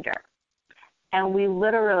Messenger. And we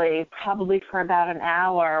literally, probably for about an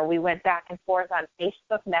hour, we went back and forth on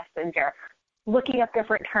Facebook Messenger, looking up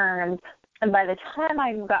different terms. And by the time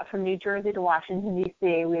I got from New Jersey to Washington,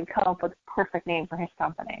 D.C., we had come up with a perfect name for his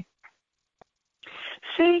company.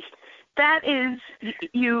 See, that is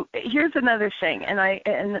here's another thing, and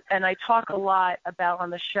I talk a lot about on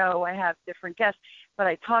the show. I have different guests, but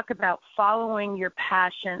I talk about following your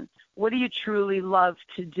passion. What do you truly love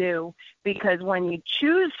to do? Because when you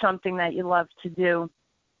choose something that you love to do,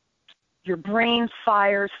 your brain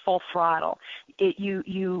fires full throttle.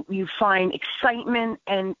 You find excitement,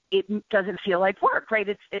 and it doesn't feel like work, right?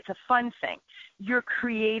 It's a fun thing. Your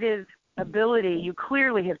creative ability, you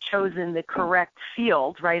clearly have chosen the correct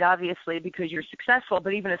field, right? Obviously, because you're successful.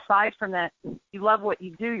 But even aside from that, you love what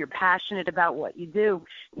you do. You're passionate about what you do.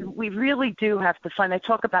 We really do have to find. I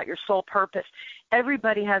talk about your soul purpose.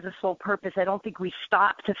 Everybody has a soul purpose. I don't think we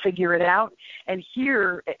stop to figure it out. And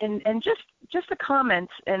here, and just a comment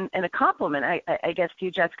and a compliment, I guess, to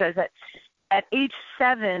you, Jessica, is that at age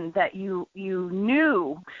 7 that you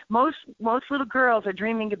knew most little girls are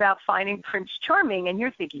dreaming about finding Prince Charming, and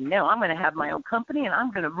you're thinking, no, I'm going to have my own company and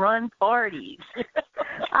I'm going to run parties.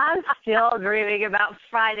 I'm still dreaming about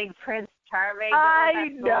finding Prince Charming. I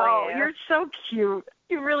know. You're so cute.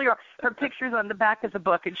 You really are. Her picture's on the back of the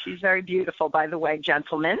book, and she's very beautiful, by the way,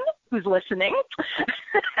 gentlemen who's listening.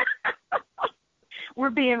 We're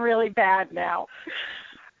being really bad now.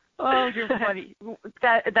 Oh, you're funny.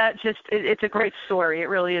 It's a great story. It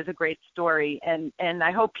really is a great story. And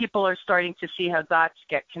I hope people are starting to see how dots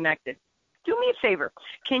get connected. Do me a favor.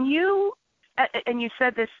 Can you, and you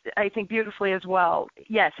said this, I think, beautifully as well.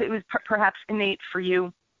 Yes, it was perhaps innate for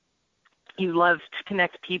you. You love to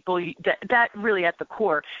connect people. That really at the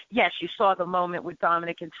core. Yes, you saw the moment with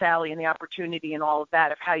Dominic and Sally and the opportunity and all of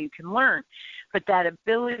that of how you can learn. But that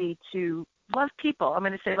ability to love people, I'm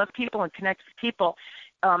going to say love people and connect with people,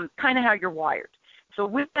 kind of how you're wired. So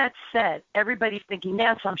with that said, everybody's thinking,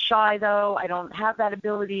 yes, I'm shy, though. I don't have that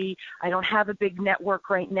ability. I don't have a big network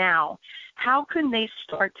right now. How can they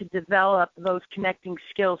start to develop those connecting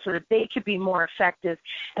skills so that they could be more effective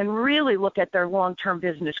and really look at their long-term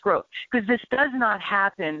business growth? Because this does not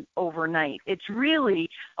happen overnight. It's really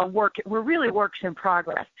we're really works in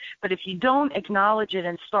progress. But if you don't acknowledge it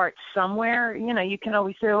and start somewhere, you can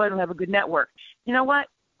always say, oh, I don't have a good network. You know what?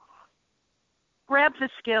 Grab the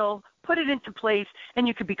skill, put it into place, and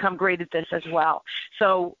you could become great at this as well.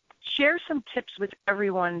 So share some tips with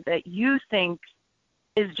everyone that you think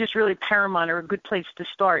is just really paramount or a good place to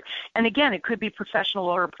start. And again, it could be professional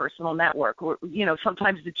or a personal network. Or,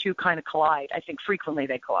 sometimes the two kind of collide. I think frequently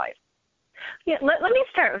they collide. Yeah, let me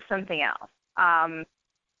start with something else.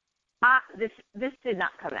 This did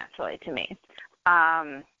not come naturally to me.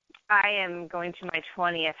 I am going to my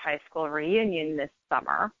 20th high school reunion this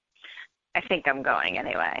summer. I think I'm going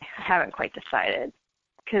anyway. I haven't quite decided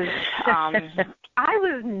because I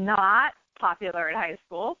was not popular in high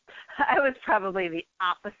school. I was probably the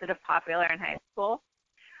opposite of popular in high school.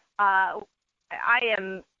 I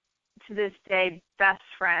am, to this day, best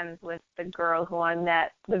friends with the girl who I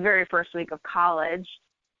met the very first week of college,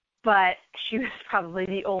 but she was probably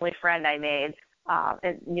the only friend I made,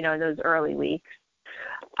 in those early weeks.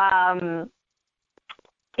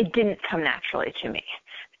 It didn't come naturally to me.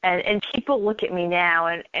 And people look at me now,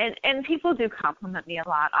 and people do compliment me a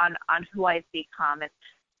lot on who I've become. And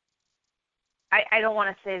I don't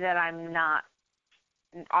want to say that I'm not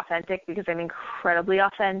authentic, because I'm incredibly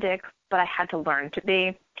authentic, but I had to learn to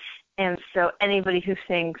be. And so anybody who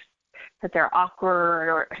thinks that they're awkward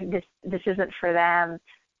or this isn't for them,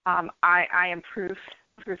 I am proof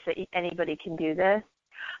that anybody can do this.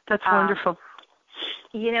 That's wonderful.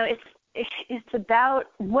 It's about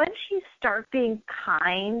once you start being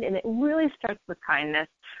kind, and it really starts with kindness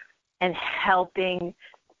and helping,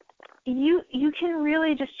 you can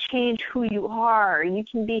really just change who you are. You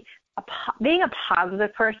can be being a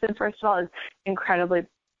positive person, first of all, is incredibly,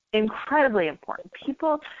 incredibly important.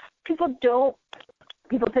 People pick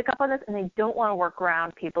up on this, and they don't want to work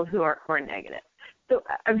around people who are negative. So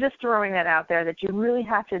I'm just throwing that out there, that you really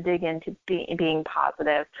have to dig into being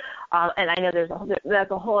positive. And I know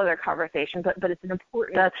that's a whole other conversation, but it's an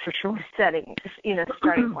important, that's for sure, starting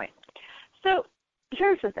point. So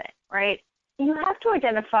here's the thing, right? You have to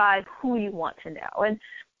identify who you want to know, and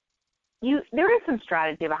there is some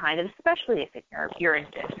strategy behind it, especially if you're in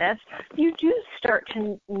business. You do start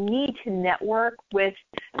to need to network with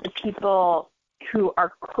the people who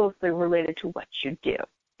are closely related to what you do.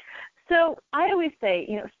 So I always say,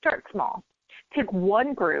 start small. Pick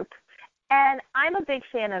one group, and I'm a big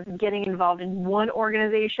fan of getting involved in one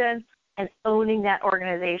organization and owning that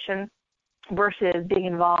organization versus being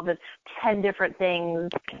involved in 10 different things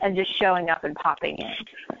and just showing up and popping in.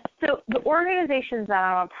 So the organizations that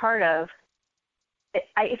I'm a part of,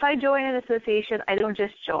 if I join an association, I don't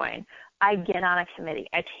just join. I get on a committee.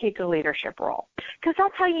 I take a leadership role, because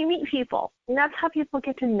that's how you meet people. And that's how people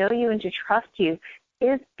get to know you and to trust you,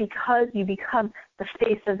 is because you become the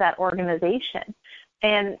face of that organization.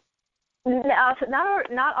 And now,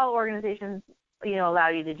 not all organizations, allow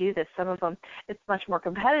you to do this. Some of them, it's much more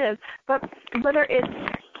competitive. But whether it's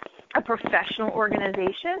a professional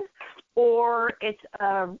organization or it's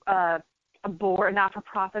a board,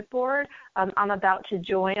 not-for-profit board, I'm about to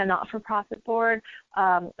join a not-for-profit board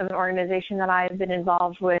of an organization that I've been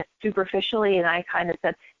involved with superficially, and I kind of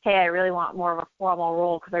said, hey, I really want more of a formal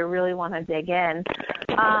role because I really want to dig in.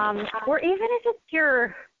 Or even if it's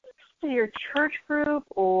your church group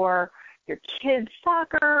or your kids'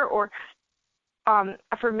 soccer, or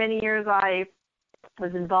for many years I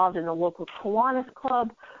was involved in the local Kiwanis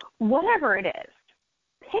Club, whatever it is,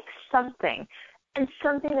 pick something. And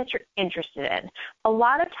something that you're interested in. A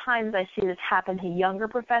lot of times I see this happen to younger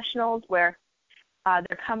professionals where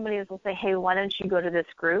their companies will say, hey, why don't you go to this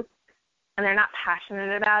group? And they're not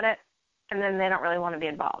passionate about it, and then they don't really want to be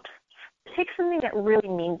involved. Pick something that really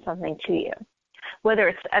means something to you, whether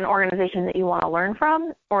it's an organization that you want to learn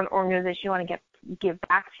from or an organization you want to give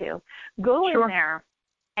back to. Go in there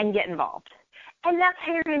and get involved. And that's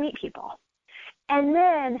how you're going to meet people. And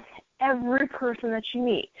then every person that you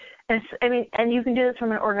meet, and you can do this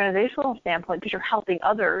from an organizational standpoint because you're helping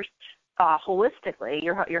others holistically.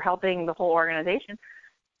 You're helping the whole organization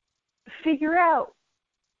figure out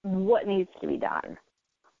what needs to be done,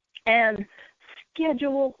 and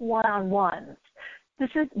schedule one-on-ones. This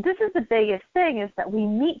is the biggest thing, is that we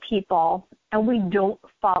meet people and we don't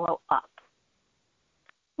follow up.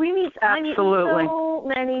 I meet so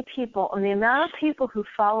many people, and the amount of people who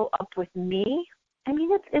follow up with me,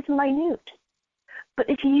 it's minute. But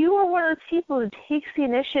if you are one of those people who takes the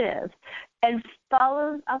initiative and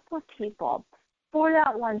follows up with people for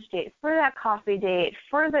that lunch date, for that coffee date,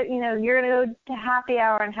 for the, you're going to go to happy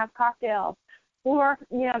hour and have cocktails, or,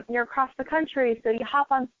 you're across the country, so you hop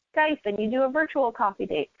on Skype and you do a virtual coffee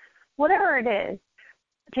date, whatever it is,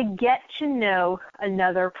 to get to know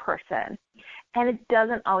another person. And it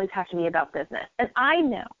doesn't always have to be about business. And I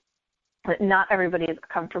know that not everybody is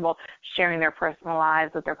comfortable sharing their personal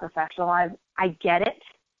lives with their professional lives. I get it.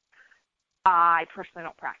 I personally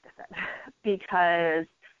don't practice it because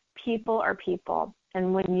people are people.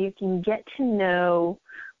 And when you can get to know,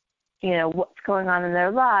 what's going on in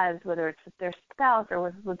their lives, whether it's with their spouse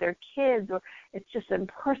or with their kids, or it's just a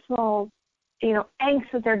personal,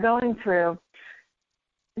 angst that they're going through,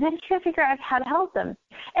 then you can figure out how to help them.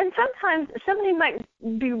 And sometimes somebody might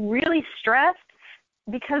be really stressed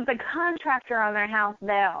because the contractor on their house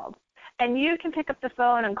bailed. And you can pick up the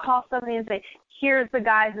phone and call somebody and say, here's the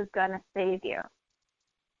guy who's going to save you.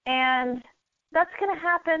 And that's going to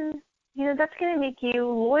happen. That's going to make you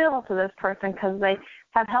loyal to this person because they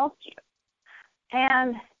have helped you.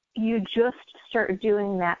 And you just start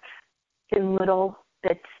doing that in little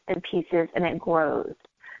bits and pieces, and it grows.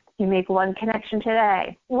 You make one connection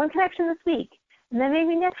today, one connection this week, and then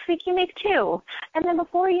maybe next week you make two. And then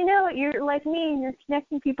before you know it, you're like me, and you're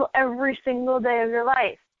connecting people every single day of your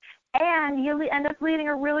life. And you end up leading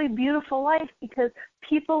a really beautiful life because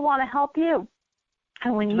people want to help you.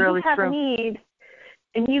 And when you have a need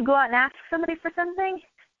and you go out and ask somebody for something,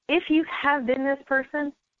 if you have been this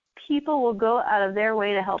person, people will go out of their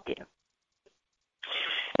way to help you.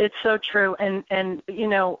 It's so true. And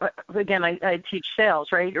again, I teach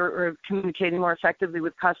sales, right, or communicating more effectively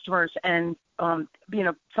with customers. And,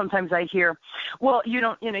 sometimes I hear, well, you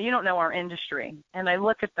don't know our industry. And I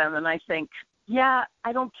look at them and I think, yeah,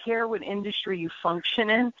 I don't care what industry you function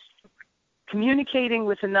in. Communicating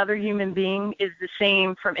with another human being is the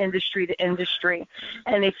same from industry to industry.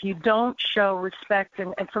 And if you don't show respect,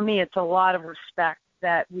 and for me, it's a lot of respect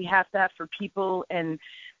that we have to have for people and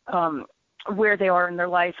where they are in their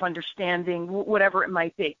life, understanding, whatever it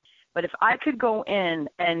might be. But if I could go in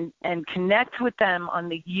and connect with them on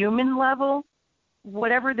the human level,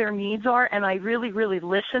 whatever their needs are, and I really, really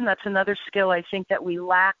listen, that's another skill I think that we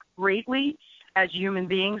lack greatly as human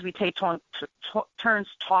beings. We take turns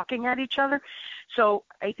talking at each other. So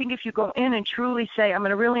I think if you go in and truly say, I'm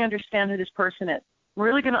going to really understand who this person is, I'm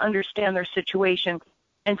really going to understand their situation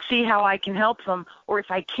and see how I can help them, or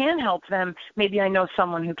if I can help them, maybe I know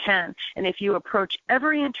someone who can. And if you approach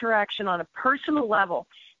every interaction on a personal level,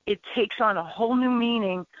 it takes on a whole new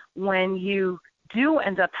meaning when you do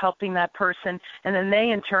end up helping that person, and then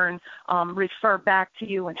they in turn refer back to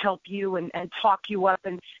you and help you and talk you up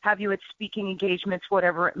and have you at speaking engagements,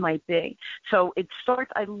 whatever it might be. So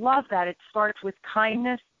I love that. It starts with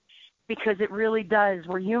kindness, because it really does.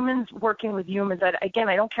 We're humans working with humans. Again,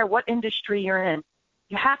 I don't care what industry you're in.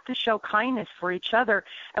 You have to show kindness for each other,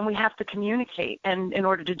 and we have to communicate. And in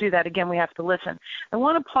order to do that, again, we have to listen. I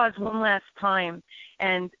want to pause one last time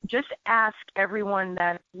and just ask everyone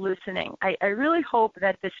that's listening. I really hope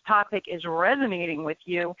that this topic is resonating with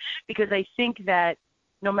you, because I think that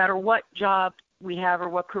no matter what job we have or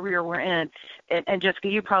what career we're in, and Jessica,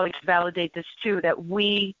 you probably could validate this too, that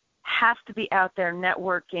we have to be out there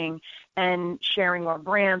networking and sharing our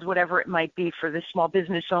brands, whatever it might be, for the small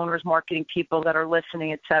business owners, marketing people that are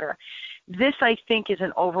listening, et cetera. This, I think, is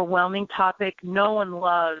an overwhelming topic. No one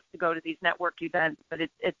loves to go to these network events, but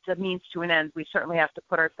it's a means to an end. We certainly have to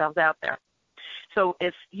put ourselves out there. So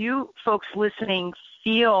if you folks listening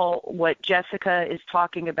feel what Jessica is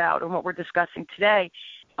talking about and what we're discussing today,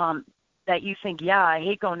 that you think, yeah, I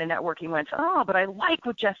hate going to networking events. Oh, but I like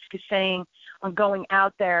what Jessica's saying on going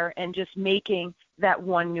out there and just making that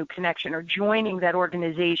one new connection, or joining that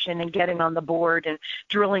organization and getting on the board and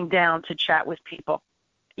drilling down to chat with people.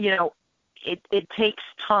 It takes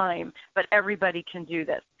time, but everybody can do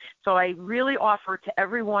this. So I really offer to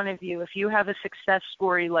every one of you, if you have a success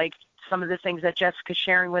story like some of the things that Jessica's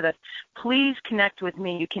sharing with us, please connect with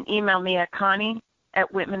me. You can email me at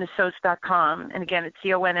Connie@WhitmanAssociates.com. And again, it's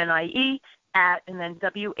CONNIE and then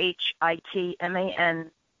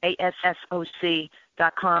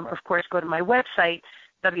WHITMANASSOC.com. Of course, go to my website,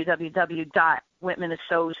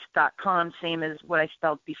 www.whitmanassociates.com, same as what I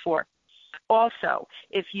spelled before. Also,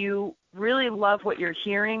 if you really love what you're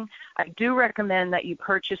hearing, I do recommend that you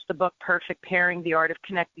purchase the book Perfect Pairing, The Art of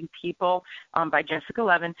Connecting People by Jessica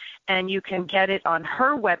Levin, and you can get it on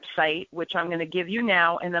her website, which I'm going to give you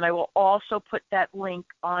now, and then I will also put that link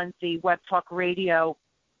on the Web Talk Radio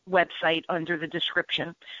website under the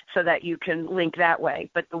description so that you can link that way.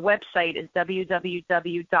 But the website is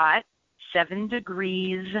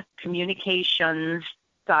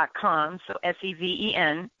www.7degreescommunications.com, so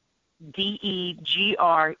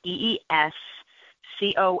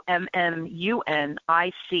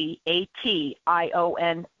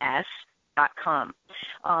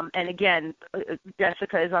And again,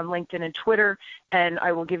 Jessica is on LinkedIn and Twitter, and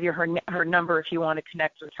I will give you her number if you want to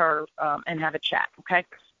connect with her and have a chat, okay?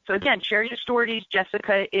 So again, share your stories.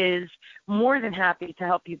 Jessica is more than happy to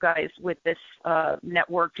help you guys with this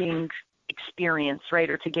networking experience, right,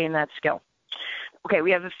 or to gain that skill. Okay,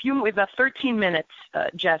 we have about 13 minutes,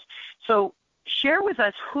 Jess. So share with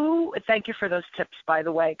us thank you for those tips, by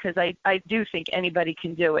the way, because I do think anybody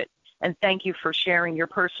can do it. And thank you for sharing your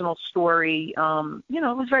personal story. It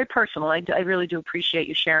was very personal. I really do appreciate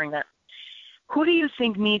you sharing that. Who do you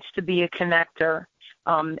think needs to be a connector?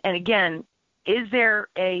 And again, is there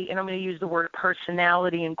and I'm going to use the word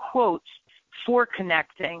personality in quotes, for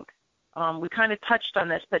connecting? We kind of touched on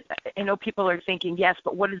this, but I know people are thinking, yes,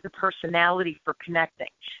 but what is the personality for connecting?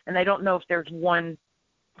 And I don't know if there's one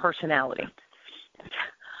personality.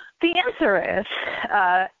 The answer is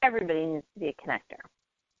everybody needs to be a connector.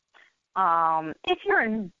 If you're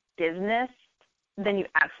in business, then you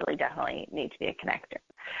absolutely definitely need to be a connector.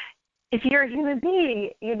 If you're a human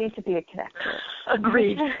being, you need to be a connector.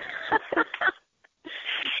 Agreed.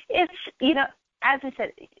 It's, as I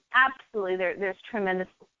said, absolutely there's tremendous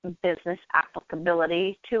business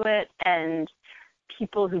applicability to it, and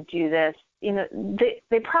people who do this,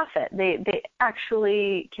 they profit. They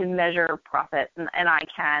actually can measure profit, and I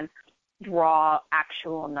can draw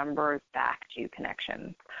actual numbers back to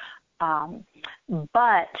connections.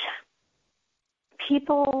 But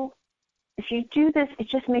people, if you do this, it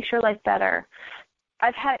just makes your life better.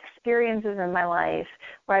 I've had experiences in my life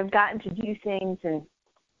where I've gotten to do things and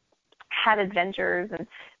had adventures, and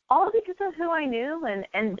all because of who I knew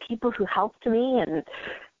and people who helped me, and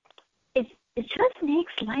it just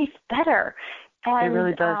makes life better. And it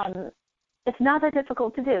really does. It's not that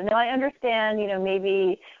difficult to do. Now, I understand,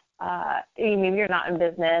 maybe you're not in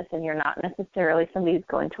business and you're not necessarily somebody who's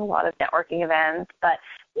going to a lot of networking events, but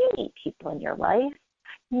you meet people in your life.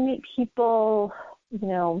 You meet people,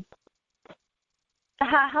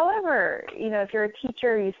 however, if you're a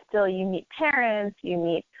teacher, you meet parents, you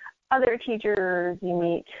meet other teachers, you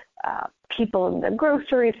meet people in the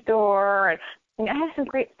grocery store. And I have some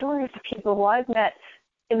great stories of people who I've met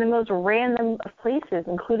in the most random of places,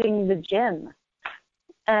 including the gym.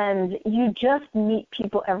 And you just meet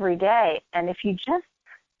people every day. And if you go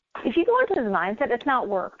into this mindset, it's not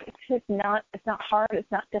work. It's not hard. It's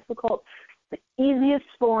not difficult. It's the easiest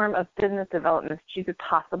form of business development that you could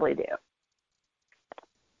possibly do.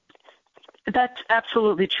 That's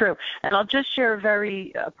absolutely true. And I'll just share a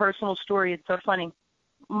very personal story. It's so funny.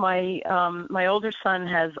 My older son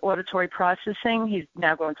has auditory processing. He's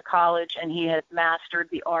now going to college, and he has mastered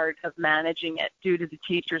the art of managing it due to the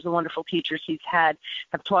teachers, the wonderful teachers he's had,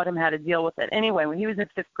 have taught him how to deal with it. Anyway, when he was in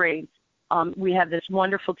 5th grade, we had this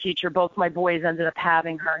wonderful teacher. Both my boys ended up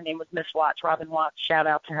having her. Her name was Miss Watts, Robin Watts. Shout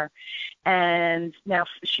out to her. And now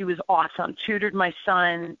she was awesome. Tutored my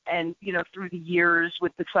son, and through the years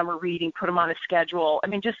with the summer reading, put him on a schedule. I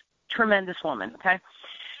mean, just tremendous woman. Okay.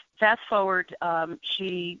 Fast forward,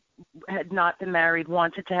 she had not been married,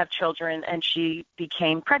 wanted to have children, and she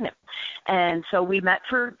became pregnant. And so we met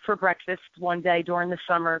for breakfast one day during the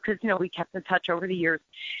summer because, we kept in touch over the years.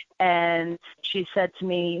 And she said to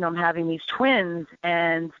me, I'm having these twins,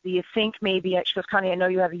 and do you think maybe, she goes, Connie, I know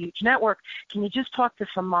you have a huge network. Can you just talk to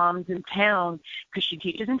some moms in town? Because she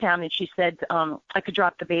teaches in town, and she said I could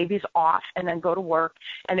drop the babies off and then go to work.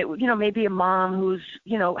 And it would, maybe a mom who's,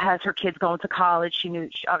 has her kids going to college. She knew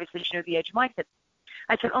the age of my kids.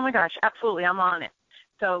 I said, oh, my gosh, absolutely, I'm on it.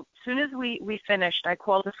 So as soon as we finished, I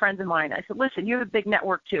called a friend of mine. I said, listen, you have a big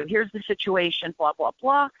network, too. Here's the situation, blah, blah,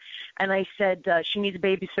 blah. And I said, she needs a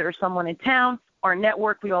babysitter, someone in town. Our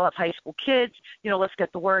network, we all have high school kids. Let's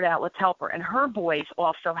get the word out. Let's help her. And her boys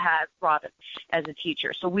also have Robin as a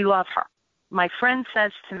teacher. So we love her. My friend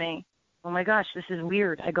says to me, oh, my gosh, this is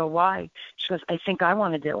weird. I go, why? She goes, I think I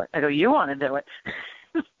want to do it. I go, you want to do it?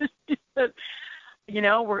 She said,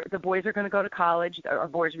 the boys are going to go to college. Our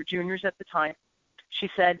boys were juniors at the time. She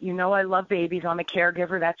said, I love babies. I'm a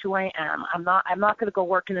caregiver. That's who I am. I'm not going to go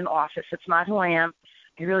work in an office. It's not who I am.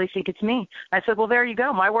 I really think it's me. I said, well, there you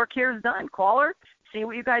go. My work here is done. Call her. See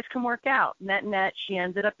what you guys can work out. Net, she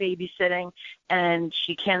ended up babysitting, and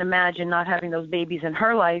she can't imagine not having those babies in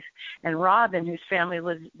her life. And Robin, whose family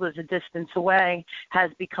lives a distance away, has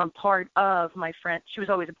become part of my friend. She was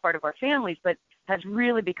always a part of our families, but has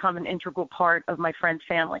really become an integral part of my friend's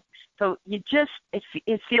family. So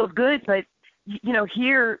it feels good, but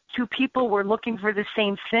here 2 people were looking for the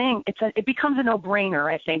same thing. It becomes a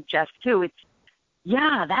no-brainer, I think, Jess, too.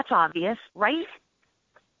 That's obvious, right?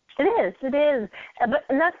 It is. And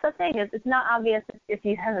that's the thing, is it's not obvious if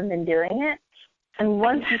you haven't been doing it. And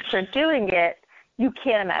once you start doing it, you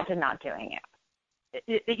can't imagine not doing it.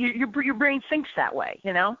 Your brain thinks that way,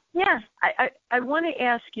 Yeah. I want to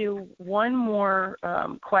ask you one more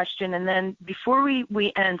question, and then before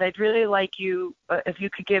we end, I'd really like you, if you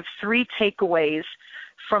could give 3 takeaways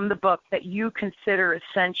from the book that you consider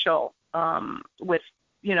essential with,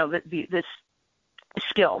 this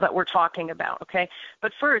skill that we're talking about, okay?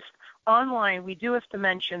 But first, online, we do have to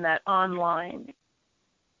mention that online,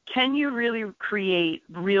 can you really create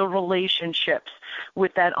real relationships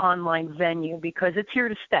with that online venue? Because it's here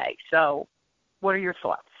to stay. So what are your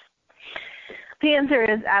thoughts? The answer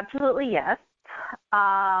is absolutely yes.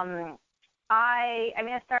 I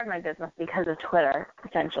started my business because of Twitter,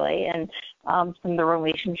 essentially, and some of the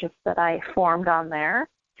relationships that I formed on there.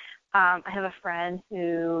 I have a friend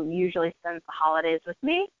who usually spends the holidays with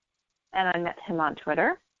me, and I met him on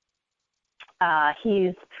Twitter.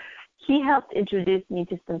 He helped introduce me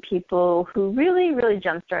to some people who really, really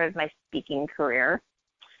jump-started my speaking career.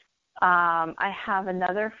 I have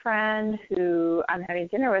another friend who I'm having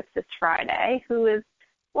dinner with this Friday, who is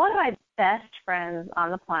one of my best friends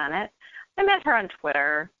on the planet. I met her on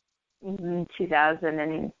Twitter in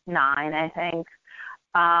 2009, I think.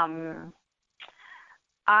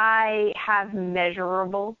 I have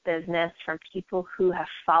measurable business from people who have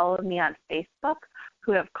followed me on Facebook,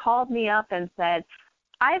 who have called me up and said,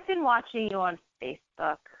 I've been watching you on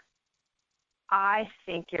Facebook. I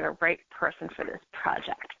think you're the right person for this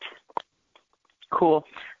project. Cool.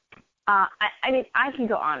 I can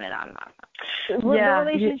go on and on and on. The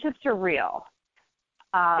relationships are real.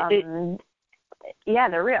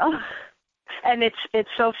 They're real. And it's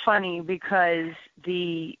so funny because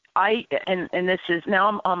this is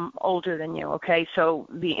now I'm older than you, okay? So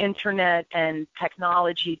the internet and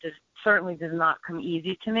technology certainly does not come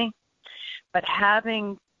easy to me. But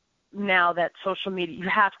having now that social media, you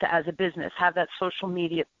have to, as a business, have that social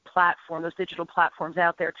media platform, those digital platforms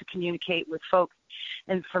out there to communicate with folks.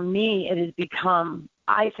 And for me,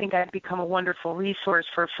 I think I've become a wonderful resource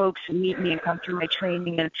for folks who meet me and come through my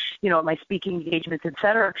training and, my speaking engagements, et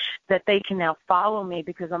cetera, that they can now follow me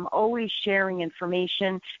because I'm always sharing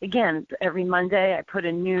information. Again, every Monday I put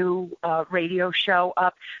a new radio show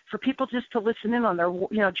up for people just to listen in on their,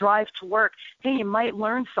 drive to work. Hey, you might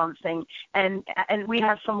learn something, and we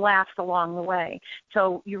have some laughs along the way.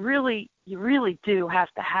 So you really do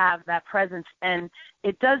have to have that presence, and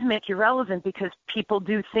it does make you relevant because people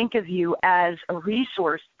do think of you as a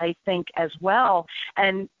resource, I think, as well,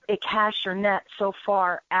 and it casts your net so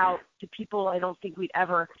far out to people I don't think we'd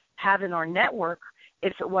ever have in our network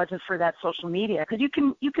if it wasn't for that social media. Because you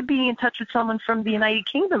could be in touch with someone from the United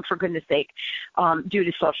Kingdom, for goodness sake, due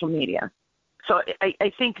to social media. So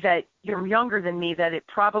I think that you're younger than me, that it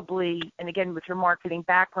probably, and again, with your marketing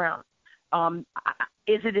background,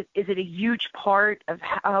 is it a huge part of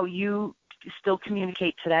how you still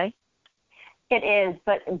communicate today? It is,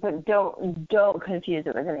 but don't confuse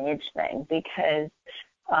it with an age thing because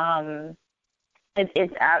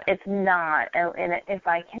it's not. And if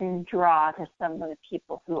I can draw to some of the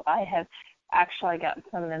people who I have actually gotten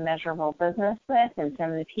some of the measurable business with, and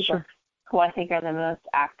some of the people who I think are the most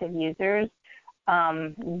active users,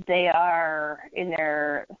 they are in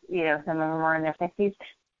their, some of them are in their 50s.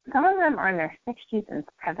 Some of them are in their 60s and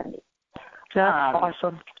 70s. That's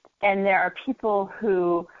awesome. And there are people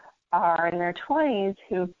who are in their 20s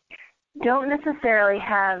who don't necessarily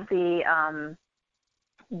have the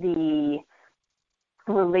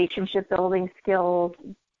relationship building skills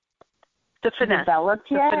developed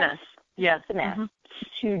yet. The finesse. Yes.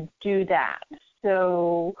 To do that.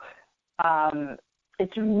 So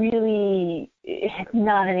it's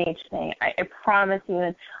not an age thing. I promise you,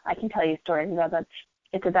 and I can tell you stories about that.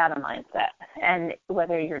 It's about a mindset. And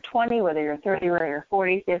whether you're 20, whether you're 30, whether you're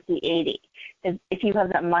 40, 50, 80, if you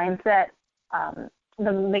have that mindset,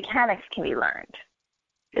 the mechanics can be learned.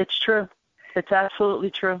 It's true. It's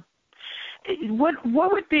absolutely true. What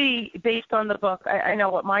would be, based on the book, I know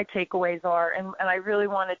what my takeaways are, and I really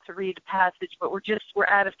wanted to read a passage, but we're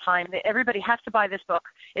out of time. Everybody has to buy this book.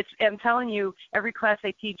 I'm telling you, every class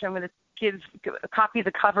I teach, I'm going to give a copy of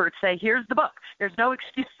the cover and say, here's the book. There's no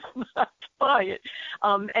excuse not to buy it.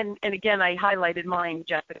 And again, I highlighted mine,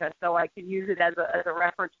 Jessica, so I could use it as a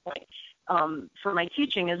reference point for my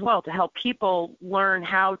teaching as well, to help people learn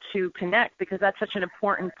how to connect, because that's such an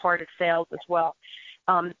important part of sales as well.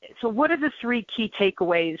 So what are the 3 key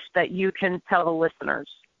takeaways that you can tell the listeners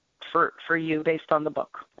for you based on the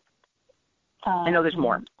book? I know there's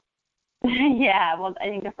more. Yeah, well, I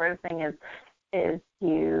think the first thing is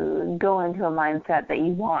you go into a mindset that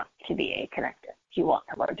you want to be a connector. You want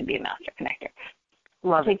to learn to be a master connector.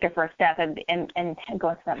 Take the first step and go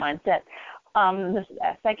into that mindset. The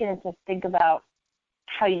second is to think about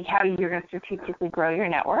how you're going to strategically grow your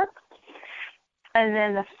network. And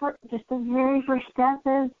then the very first step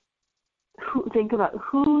is think about,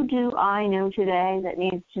 who do I know today that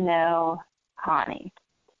needs to know Connie?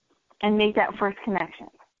 And make that first connection.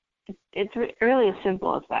 It's really as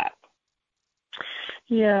simple as that.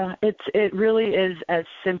 Yeah, it really is as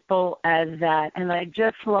simple as that. And I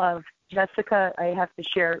just love, Jessica, I have to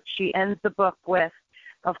share, she ends the book with,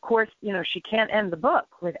 of course, she can't end the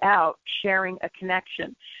book without sharing a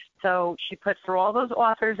connection. So she puts for all those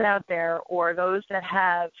authors out there, or those that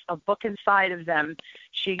have a book inside of them,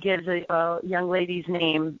 she gives a young lady's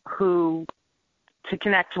name who to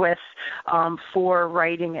connect with for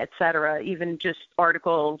writing, etc. Even just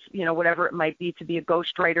articles, whatever it might be, to be a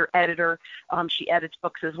ghostwriter, editor. She edits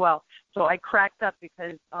books as well. So I cracked up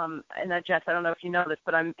because, and Jess, I don't know if you know this,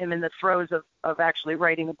 but I'm in the throes of actually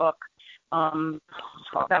writing a book.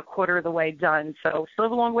 About a quarter of the way done. So still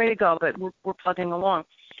have a long way to go, but we're plugging along.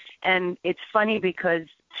 And it's funny because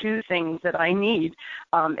two things that I need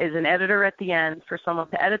is an editor at the end for someone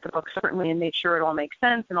to edit the book, certainly, and make sure it all makes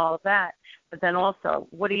sense and all of that. But then also,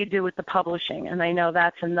 what do you do with the publishing? And I know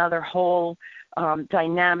that's another whole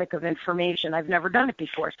dynamic of information. I've never done it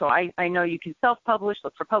before. So I know you can self-publish,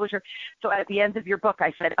 look for publisher. So at the end of your book,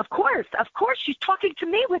 I said, of course, she's talking to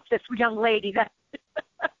me with this young lady.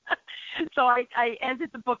 So I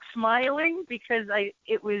ended the book smiling because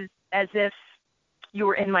it was as if you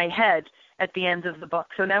were in my head at the end of the book.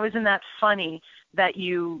 So now isn't that funny that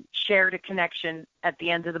you shared a connection at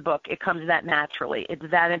the end of the book? It comes that naturally. It's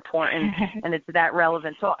that important and it's that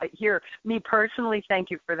relevant. So here, me personally,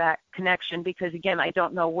 thank you for that connection because, again, I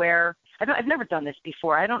don't know where – I've never done this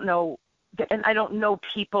before. I don't know – and I don't know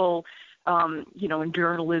people – in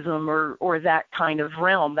journalism or that kind of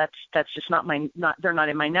realm. That's just they're not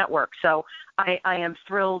in my network. So I am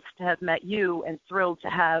thrilled to have met you and thrilled to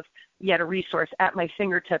have yet a resource at my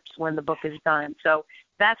fingertips when the book is done. So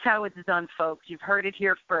that's how it's done, folks. You've heard it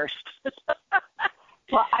here first.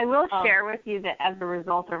 Well, I will share with you that as a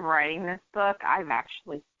result of writing this book, I've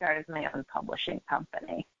actually started my own publishing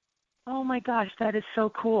company. Oh my gosh, that is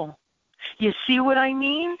so cool. You see what I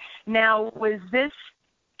mean? Now, was this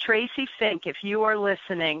Tracy Fink, if you are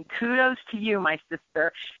listening, kudos to you, my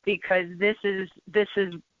sister, because this is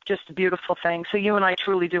just a beautiful thing. So you and I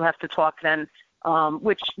truly do have to talk then,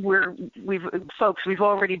 which we've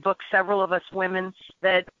already booked, several of us women,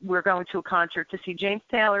 that we're going to a concert to see James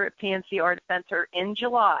Taylor at PNC Art Center in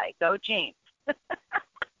July. Go James.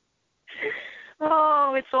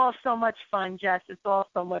 Oh, it's all so much fun, Jess. It's all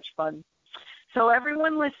so much fun. So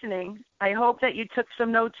everyone listening, I hope that you took some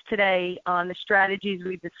notes today on the strategies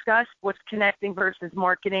we discussed, what's connecting versus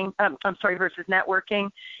versus networking,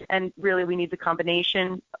 and really we need the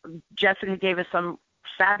combination. Jessica gave us some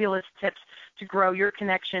fabulous tips to grow your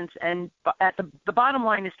connections, and at the bottom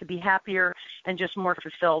line is to be happier and just more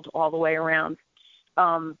fulfilled all the way around.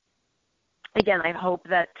 Again, I hope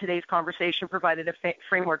that today's conversation provided a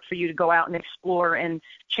framework for you to go out and explore and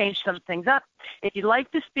change some things up. If you'd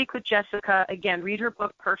like to speak with Jessica, again, read her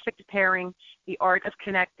book, Perfect Pairing, The Art of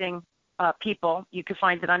Connecting People. You can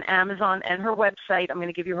find it on Amazon and her website. I'm going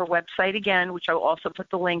to give you her website again, which I'll also put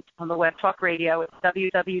the link on the Web Talk Radio. It's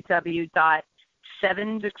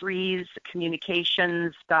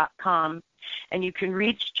www.7degreescommunications.com. And you can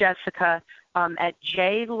reach Jessica at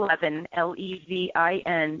J-Levin,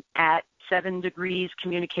 L-E-V-I-N, at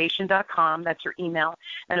 7degreescommunication.com. That's her email.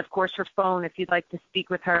 And, of course, her phone, if you'd like to speak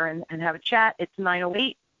with her and have a chat, it's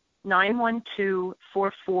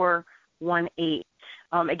 908-912-4418.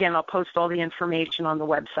 Again, I'll post all the information on the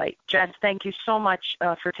website. Jess, thank you so much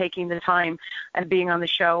for taking the time and being on the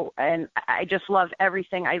show. And I just love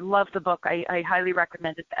everything. I love the book. I highly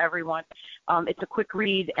recommend it to everyone. It's a quick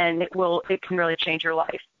read, and it can really change your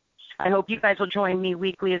life. I hope you guys will join me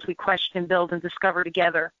weekly as we question, build, and discover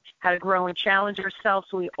together how to grow and challenge ourselves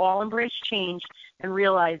so we all embrace change and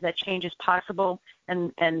realize that change is possible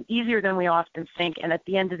and easier than we often think. And at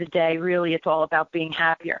the end of the day, really, it's all about being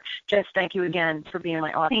happier. Jess, thank you again for being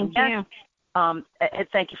my awesome guest. And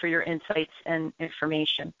thank you for your insights and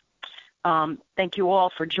information. Thank you all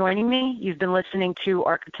for joining me. You've been listening to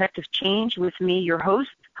Architect of Change with me, your host,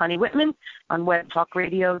 Connie Whitman, on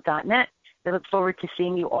webtalkradio.net. I look forward to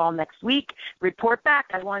seeing you all next week. Report back.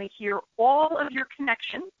 I want to hear all of your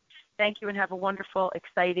connections. Thank you and have a wonderful,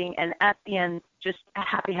 exciting, and at the end, just a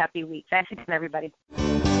happy, happy week. Thanks again, everybody.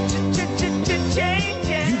 You've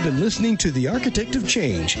been listening to The Architect of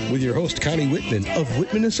Change with your host, Connie Whitman of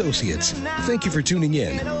Whitman Associates. Thank you for tuning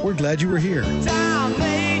in. We're glad you were here. Time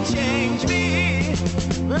may change me,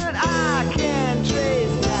 but I can't.